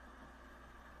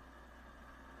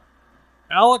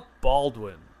 Alec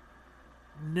Baldwin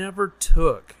never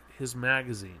took his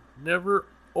magazine, never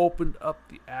opened up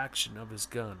the action of his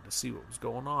gun to see what was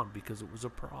going on because it was a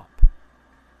prop.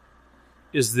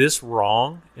 Is this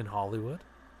wrong in Hollywood?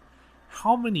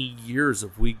 How many years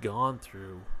have we gone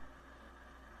through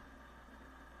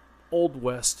Old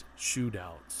West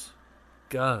shootouts,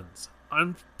 guns?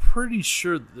 I'm pretty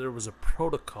sure that there was a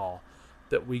protocol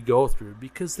that we go through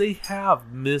because they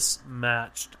have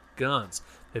mismatched guns.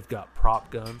 They've got prop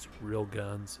guns, real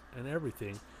guns, and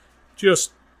everything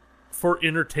just for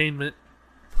entertainment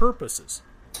purposes.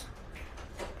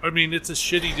 I mean, it's a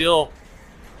shitty deal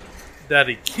that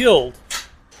he killed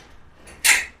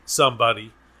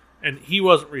somebody and he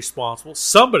wasn't responsible.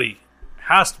 Somebody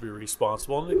has to be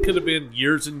responsible, and it could have been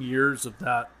years and years of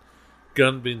that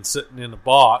gun being sitting in a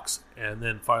box, and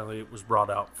then finally it was brought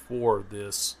out for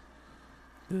this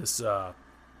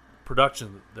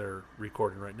production that they're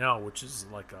recording right now, which is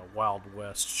like a Wild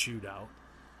West shootout.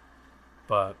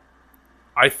 But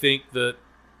I think that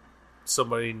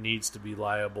somebody needs to be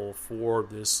liable for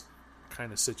this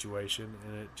kind of situation,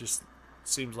 and it just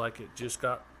seems like it just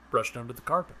got brushed under the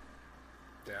carpet.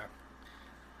 Yeah.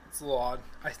 It's a little odd.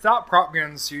 I thought prop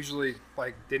guns usually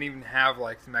didn't even have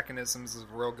the mechanisms as a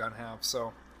real gun have,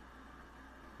 so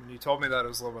when you told me that, it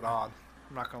was a little bit odd.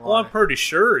 I'm not gonna lie. Well, I'm pretty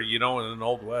sure, in an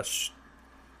Old West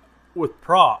with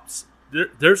props,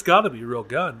 there's got to be a real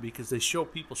gun because they show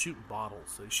people shooting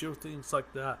bottles. They show things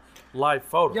like that, live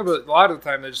photos. Yeah, but a lot of the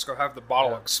time they just go have the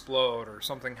bottle explode or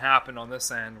something happen on this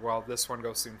end while this one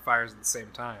goes through and fires at the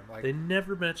same time. They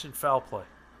never mention foul play.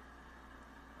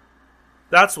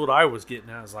 That's what I was getting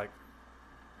at. I was like,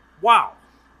 wow.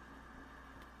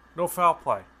 No foul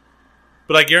play.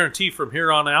 But I guarantee from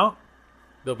here on out,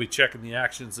 they'll be checking the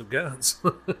actions of guns. I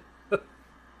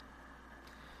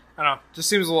don't know. Just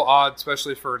seems a little odd,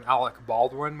 especially for an Alec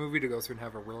Baldwin movie to go through and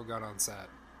have a real gun on set.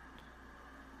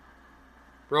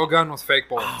 Real gun with fake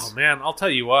bullets. Oh, man. I'll tell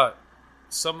you what.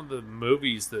 Some of the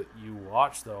movies that you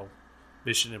watch, though,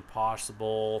 Mission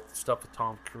Impossible, stuff with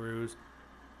Tom Cruise,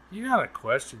 you gotta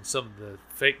question some of the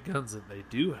fake guns that they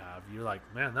do have. You're like,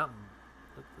 man, that's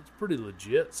pretty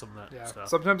legit, some of that stuff.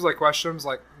 Sometimes I question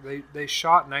them, they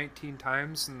shot 19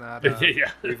 times in that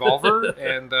revolver,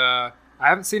 and I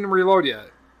haven't seen them reload yet.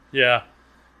 Yeah.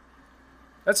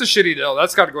 That's a shitty deal.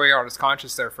 That's got to go on his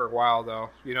conscience there for a while,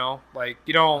 though.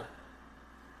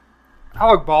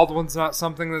 Alec Baldwin's not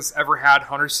something that's ever had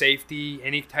hunter safety,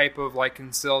 any type of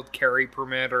concealed carry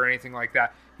permit or anything like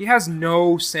that. He has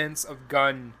no sense of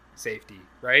gun safety,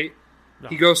 right? No.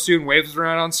 He goes through and waves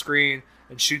around on screen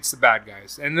and shoots the bad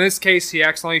guys. In this case, he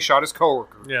accidentally shot his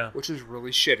coworker, which is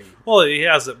really shitty. Well, he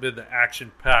hasn't been the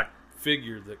action-packed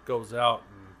figure that goes out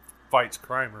and fights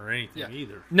crime or anything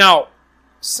either. Now,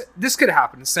 this could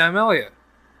happen to Sam Elliott.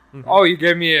 Mm-hmm. Oh, you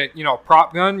give me a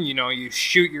prop gun, you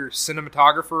shoot your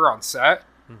cinematographer on set.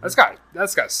 Mm-hmm.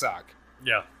 That's got to suck.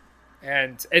 Yeah.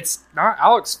 And it's not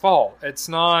Alec's fault. It's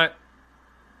not...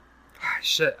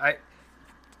 Shit, a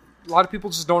lot of people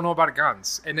just don't know about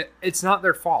guns, and it's not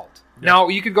their fault. Yeah. Now,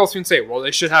 you could go through and say, well, they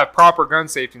should have proper gun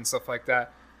safety and stuff like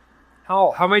that.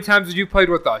 How many times have you played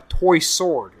with a toy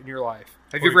sword in your life?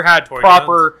 Have you ever had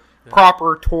proper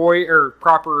toy or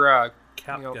proper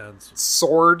cap guns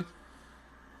sword?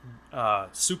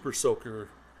 Super soaker.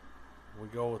 We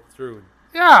go through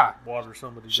and water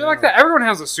somebody shit down. Like that. Everyone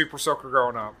has a super soaker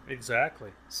growing up. Exactly.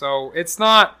 So it's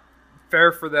not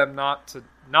fair for them not to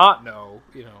not know,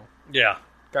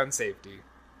 gun safety.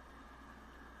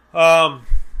 You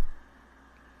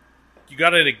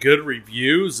got any good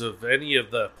reviews of any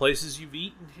of the places you've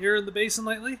eaten here in the basin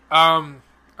lately?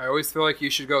 I always feel like you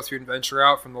should go through and venture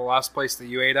out from the last place that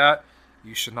you ate at.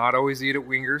 You should not always eat at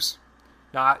Wingers.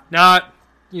 Not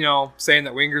saying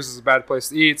that Wingers is a bad place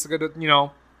to eat. It's a good,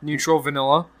 neutral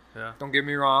vanilla. Yeah. Don't get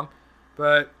me wrong.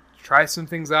 But try some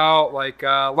things out like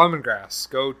lemongrass.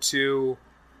 Go to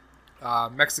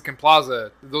Mexican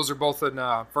Plaza. Those are both in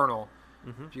Vernal.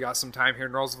 Mm-hmm. If you got some time here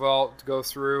in Roosevelt to go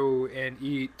through and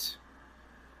eat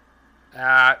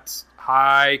at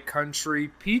High Country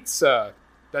Pizza.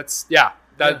 That's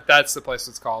the place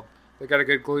it's called. They got a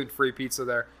good gluten-free pizza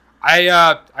there.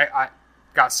 I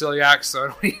got celiac, so I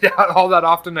don't eat out all that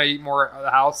often. I eat more at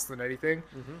the house than anything.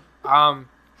 Mm-hmm.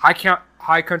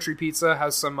 High Country Pizza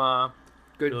has some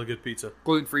really good pizza,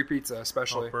 gluten-free pizza,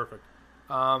 especially. Oh, perfect.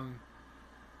 I've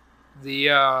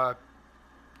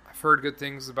heard good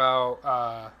things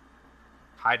about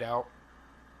Hideout.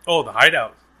 Oh, the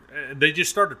Hideout. They just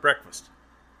started breakfast.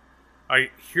 I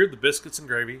hear the biscuits and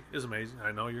gravy is amazing.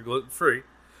 I know you're gluten-free,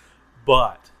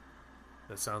 but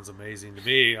that sounds amazing to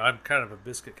me. I'm kind of a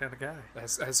biscuit kind of guy.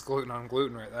 That's gluten on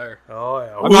gluten right there. Oh,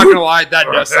 yeah. I'm not going to lie, that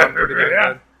does sound pretty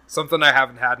good. Something I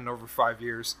haven't had in over 5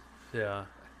 years. Yeah.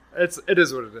 It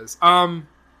is what it is.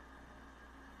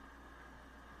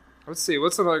 Let's see.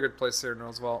 What's another good place here in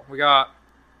Roosevelt? We got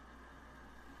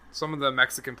some of the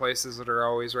Mexican places that are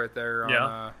always right there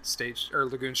on State or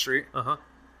Lagoon Street.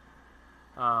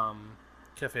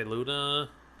 Cafe Luna.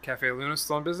 Cafe Luna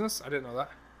still in business? I didn't know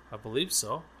that. I believe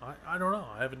so. I don't know.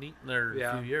 I haven't eaten there in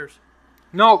a few years.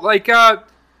 No, like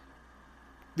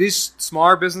these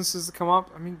smaller businesses that come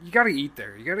up, I mean, you got to eat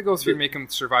there. You got to go through and make them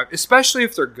survive, especially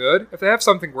if they're good. If they have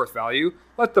something worth value,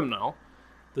 let them know.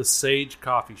 The Sage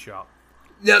Coffee Shop.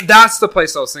 Yeah, that's the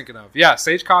place I was thinking of. Yeah,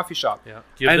 Sage Coffee Shop. Yeah,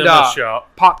 give them a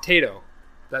shot. Pop Tato.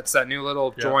 That's that new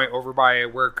little joint over by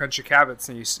where Country Cabinets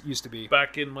used to be.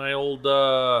 Back in my old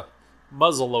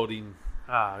muzzle loading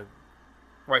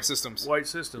White Systems.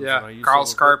 Yeah,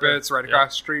 Carl's Carpets right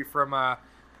across the street from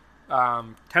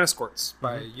tennis courts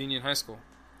by Union High School.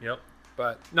 Yep.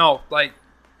 But no, like,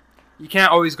 you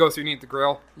can't always go through and eat the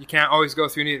Grill. You can't always go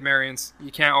through and eat at Marion's.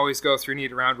 You can't always go through and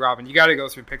eat at Round Robin. You got to go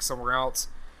through and pick somewhere else.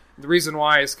 The reason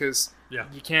why is because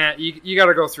you can't. You got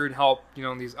to go through and help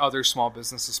these other small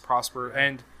businesses prosper.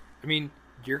 And I mean,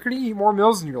 you're going to eat more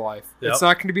meals in your life. Yep. It's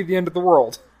not going to be the end of the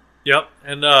world. Yep.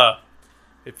 And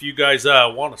if you guys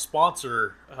want to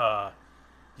sponsor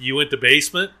You Went to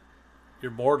Basement, you're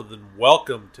more than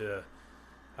welcome to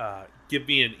give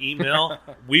me an email.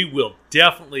 We will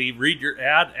definitely read your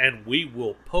ad, and we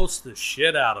will post the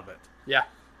shit out of it. Yeah.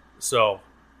 So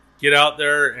get out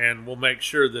there, and we'll make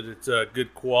sure that it's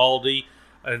good quality.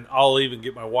 And I'll even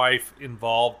get my wife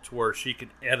involved to where she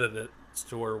can edit it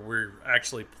to where we're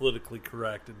actually politically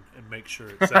correct and make sure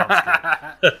it sounds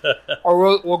good.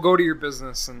 Or we'll go to your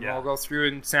business and we'll go through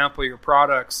and sample your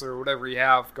products or whatever you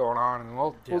have going on, and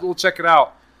we'll check it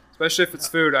out. Especially if it's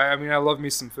food. I mean, I love me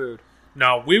some food.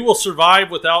 Now, we will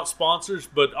survive without sponsors,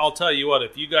 but I'll tell you what,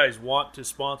 if you guys want to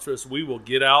sponsor us, we will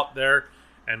get out there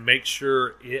and make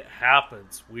sure it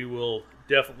happens. We will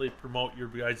definitely promote your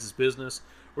guys' business.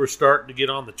 We're starting to get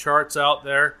on the charts out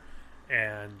there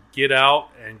and get out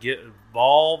and get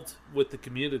involved with the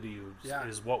community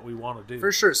is what we want to do.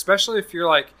 For sure, especially if you're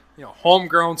like,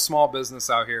 homegrown small business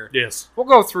out here. Yes. We'll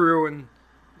go through and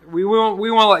we want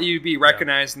to let you be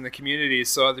recognized in the community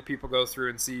so other people go through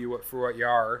and see you for what you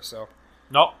are. So.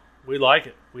 No, we like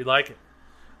it. We like it.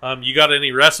 You got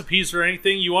any recipes or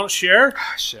anything you want to share?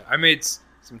 Shit, I made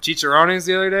some chicharrones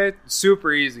the other day.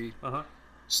 Super easy.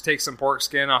 Just take some pork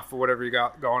skin off of whatever you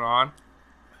got going on,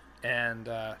 and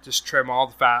just trim all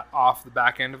the fat off the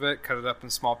back end of it. Cut it up in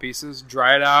small pieces.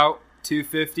 Dry it out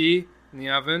 250 in the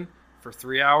oven for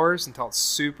 3 hours until it's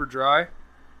super dry,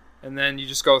 and then you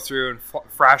just go through and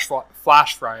flash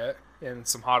fry it in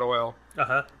some hot oil.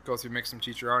 Go through, make some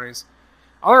chicharrones.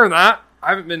 Other than that, I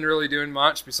haven't been really doing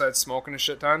much besides smoking a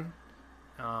shit ton.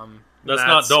 That's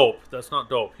not dope. That's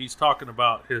not dope. He's talking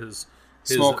about his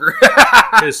smoker.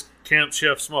 His Camp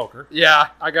Chef smoker. Yeah,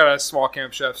 I got a small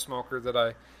Camp Chef smoker that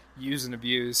I use and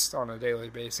abuse on a daily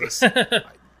basis.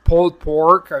 Pulled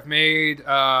pork. I've made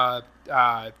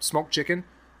smoked chicken.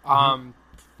 The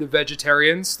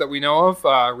vegetarians that we know of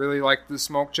really like the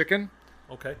smoked chicken.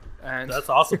 Okay. And that's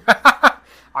awesome.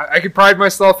 I could pride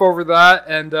myself over that.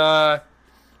 And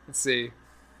let's see.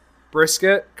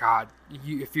 Brisket. God,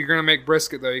 if you're going to make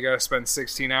brisket, though, you got to spend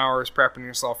 16 hours prepping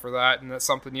yourself for that. And that's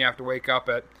something you have to wake up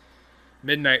at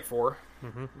midnight for.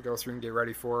 Go through and get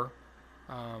ready for.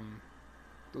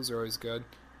 Those are always good.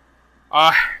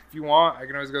 If you want, I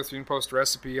can always go through and post a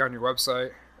recipe on your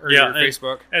website or your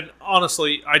Facebook. And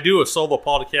honestly, I do a solo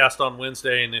podcast on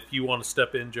Wednesday. And if you want to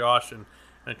step in, Josh, and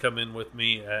come in with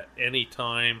me at any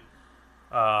time,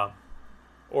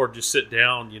 or just sit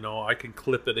down, I can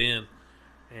clip it in,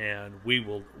 and we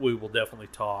will definitely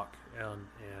talk. And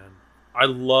I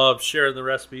love sharing the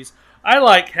recipes. I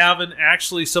like having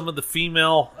actually some of the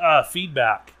female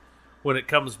feedback when it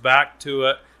comes back to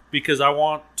it, because I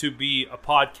want to be a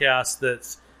podcast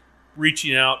that's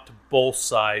reaching out to both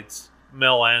sides,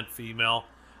 male and female.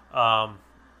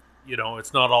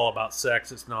 It's not all about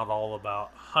sex. It's not all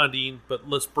about hunting, but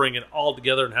let's bring it all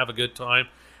together and have a good time.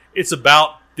 It's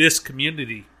about this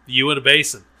community, the Uinta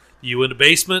Basin, the Uinta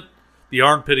Basement, the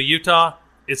Armpit of Utah.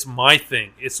 It's my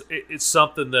thing. It's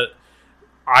something that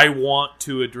I want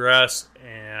to address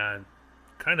and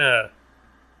kind of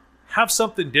have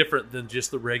something different than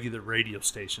just the regular radio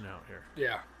station out here.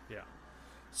 Yeah.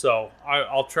 So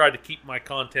I'll try to keep my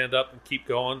content up and keep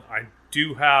going. I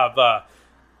do have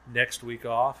next week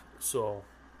off, so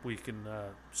we can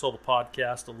sell the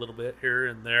podcast a little bit here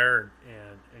and there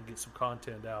and get some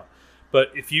content out.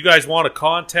 But if you guys want to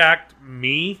contact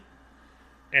me,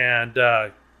 and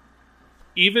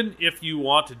even if you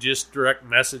want to just direct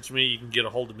message me, you can get a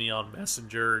hold of me on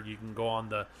Messenger. You can go on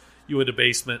the Uinta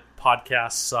Basement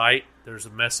podcast site. There's a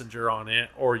messenger on it,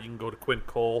 or you can go to Quinn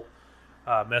Cole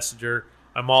Messenger.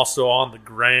 I'm also on the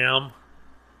Gram.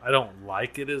 I don't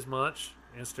like it as much,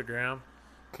 Instagram.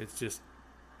 It's just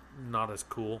not as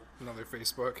cool. Another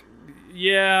Facebook.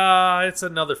 Yeah, it's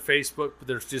another Facebook, but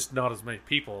there's just not as many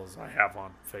people as I have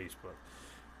on Facebook.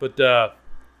 But,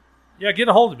 get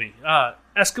a hold of me.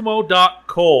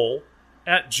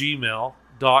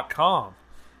 Eskimo.cole@gmail.com.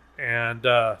 And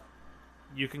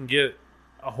you can get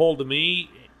a hold of me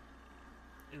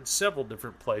in several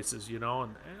different places, and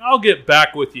I'll get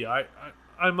back with you.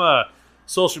 I'm a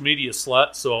social media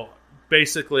slut, so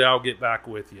basically I'll get back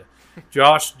with you.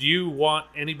 Josh, do you want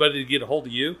anybody to get a hold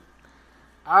of you?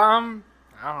 I don't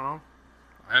know.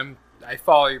 I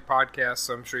follow your podcast,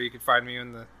 so I'm sure you could find me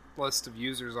in the list of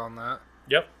users on that.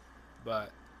 Yep.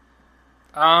 But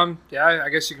I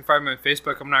guess you can find me on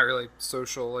Facebook. I'm not really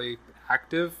socially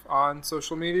active on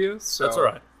social media, so that's all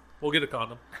right. We'll get a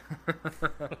condom.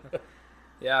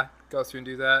 Yeah, go through and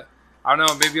do that. I don't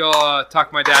know. Maybe I'll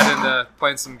talk my dad into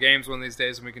playing some games one of these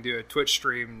days, and we can do a Twitch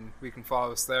stream, and we can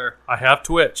follow us there. I have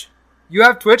Twitch. You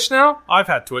have Twitch now? I've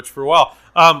had Twitch for a while.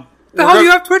 What the hell do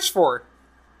you have Twitch for?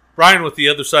 Brian with the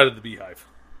Other Side of the Beehive.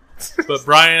 But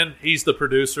Brian, he's the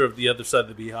producer of the Other Side of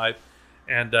the Beehive,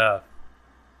 and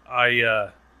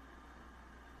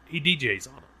he DJs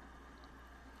on it.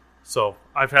 So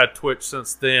I've had Twitch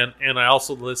since then, and I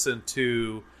also listen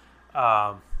to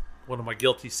one of my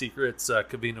guilty secrets,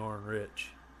 Cavino and Rich.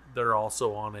 They're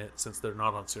also on it since they're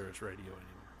not on Sirius Radio anymore.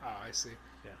 Oh, I see.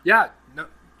 Yeah. No,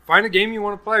 find a game you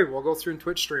want to play. We'll go through and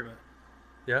Twitch stream it.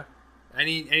 Yeah.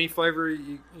 Any flavor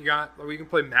you got? We can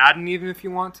play Madden even if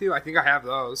you want to. I think I have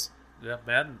those. Yeah,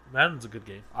 Madden's a good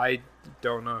game. I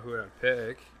don't know who I'd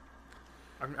pick.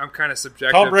 I'm kind of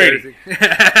subjective. Tom Brady.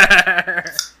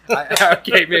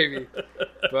 Okay, maybe.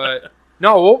 But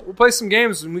no, we'll play some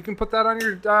games and we can put that on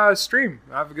your stream.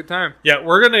 Have a good time. Yeah,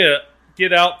 we're gonna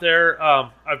get out there.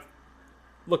 I've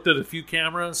looked at a few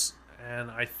cameras, and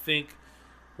I think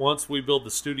once we build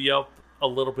the studio up a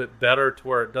little bit better to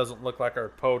where it doesn't look like our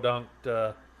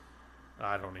podunked,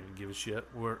 I don't even give a shit.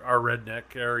 Our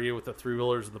redneck area with the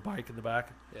 3-wheelers and the bike in the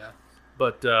back. Yeah.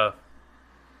 But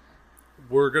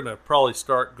we're going to probably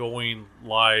start going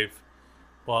live.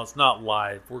 Well, it's not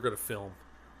live. We're going to film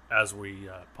as we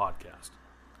podcast.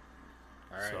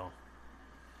 All right. So,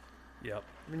 yep.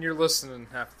 I mean, you're listening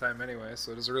half the time anyway,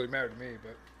 so it doesn't really matter to me.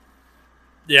 But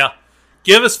yeah.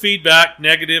 Give us feedback,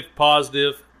 negative,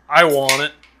 positive. I want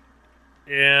it.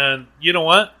 And you know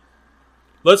what?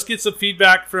 Let's get some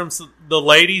feedback from the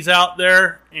ladies out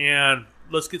there, and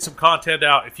let's get some content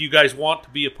out. If you guys want to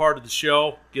be a part of the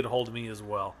show, get a hold of me as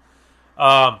well.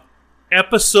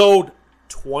 Episode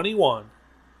 21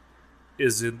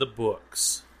 is in the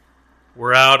books.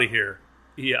 We're out of here.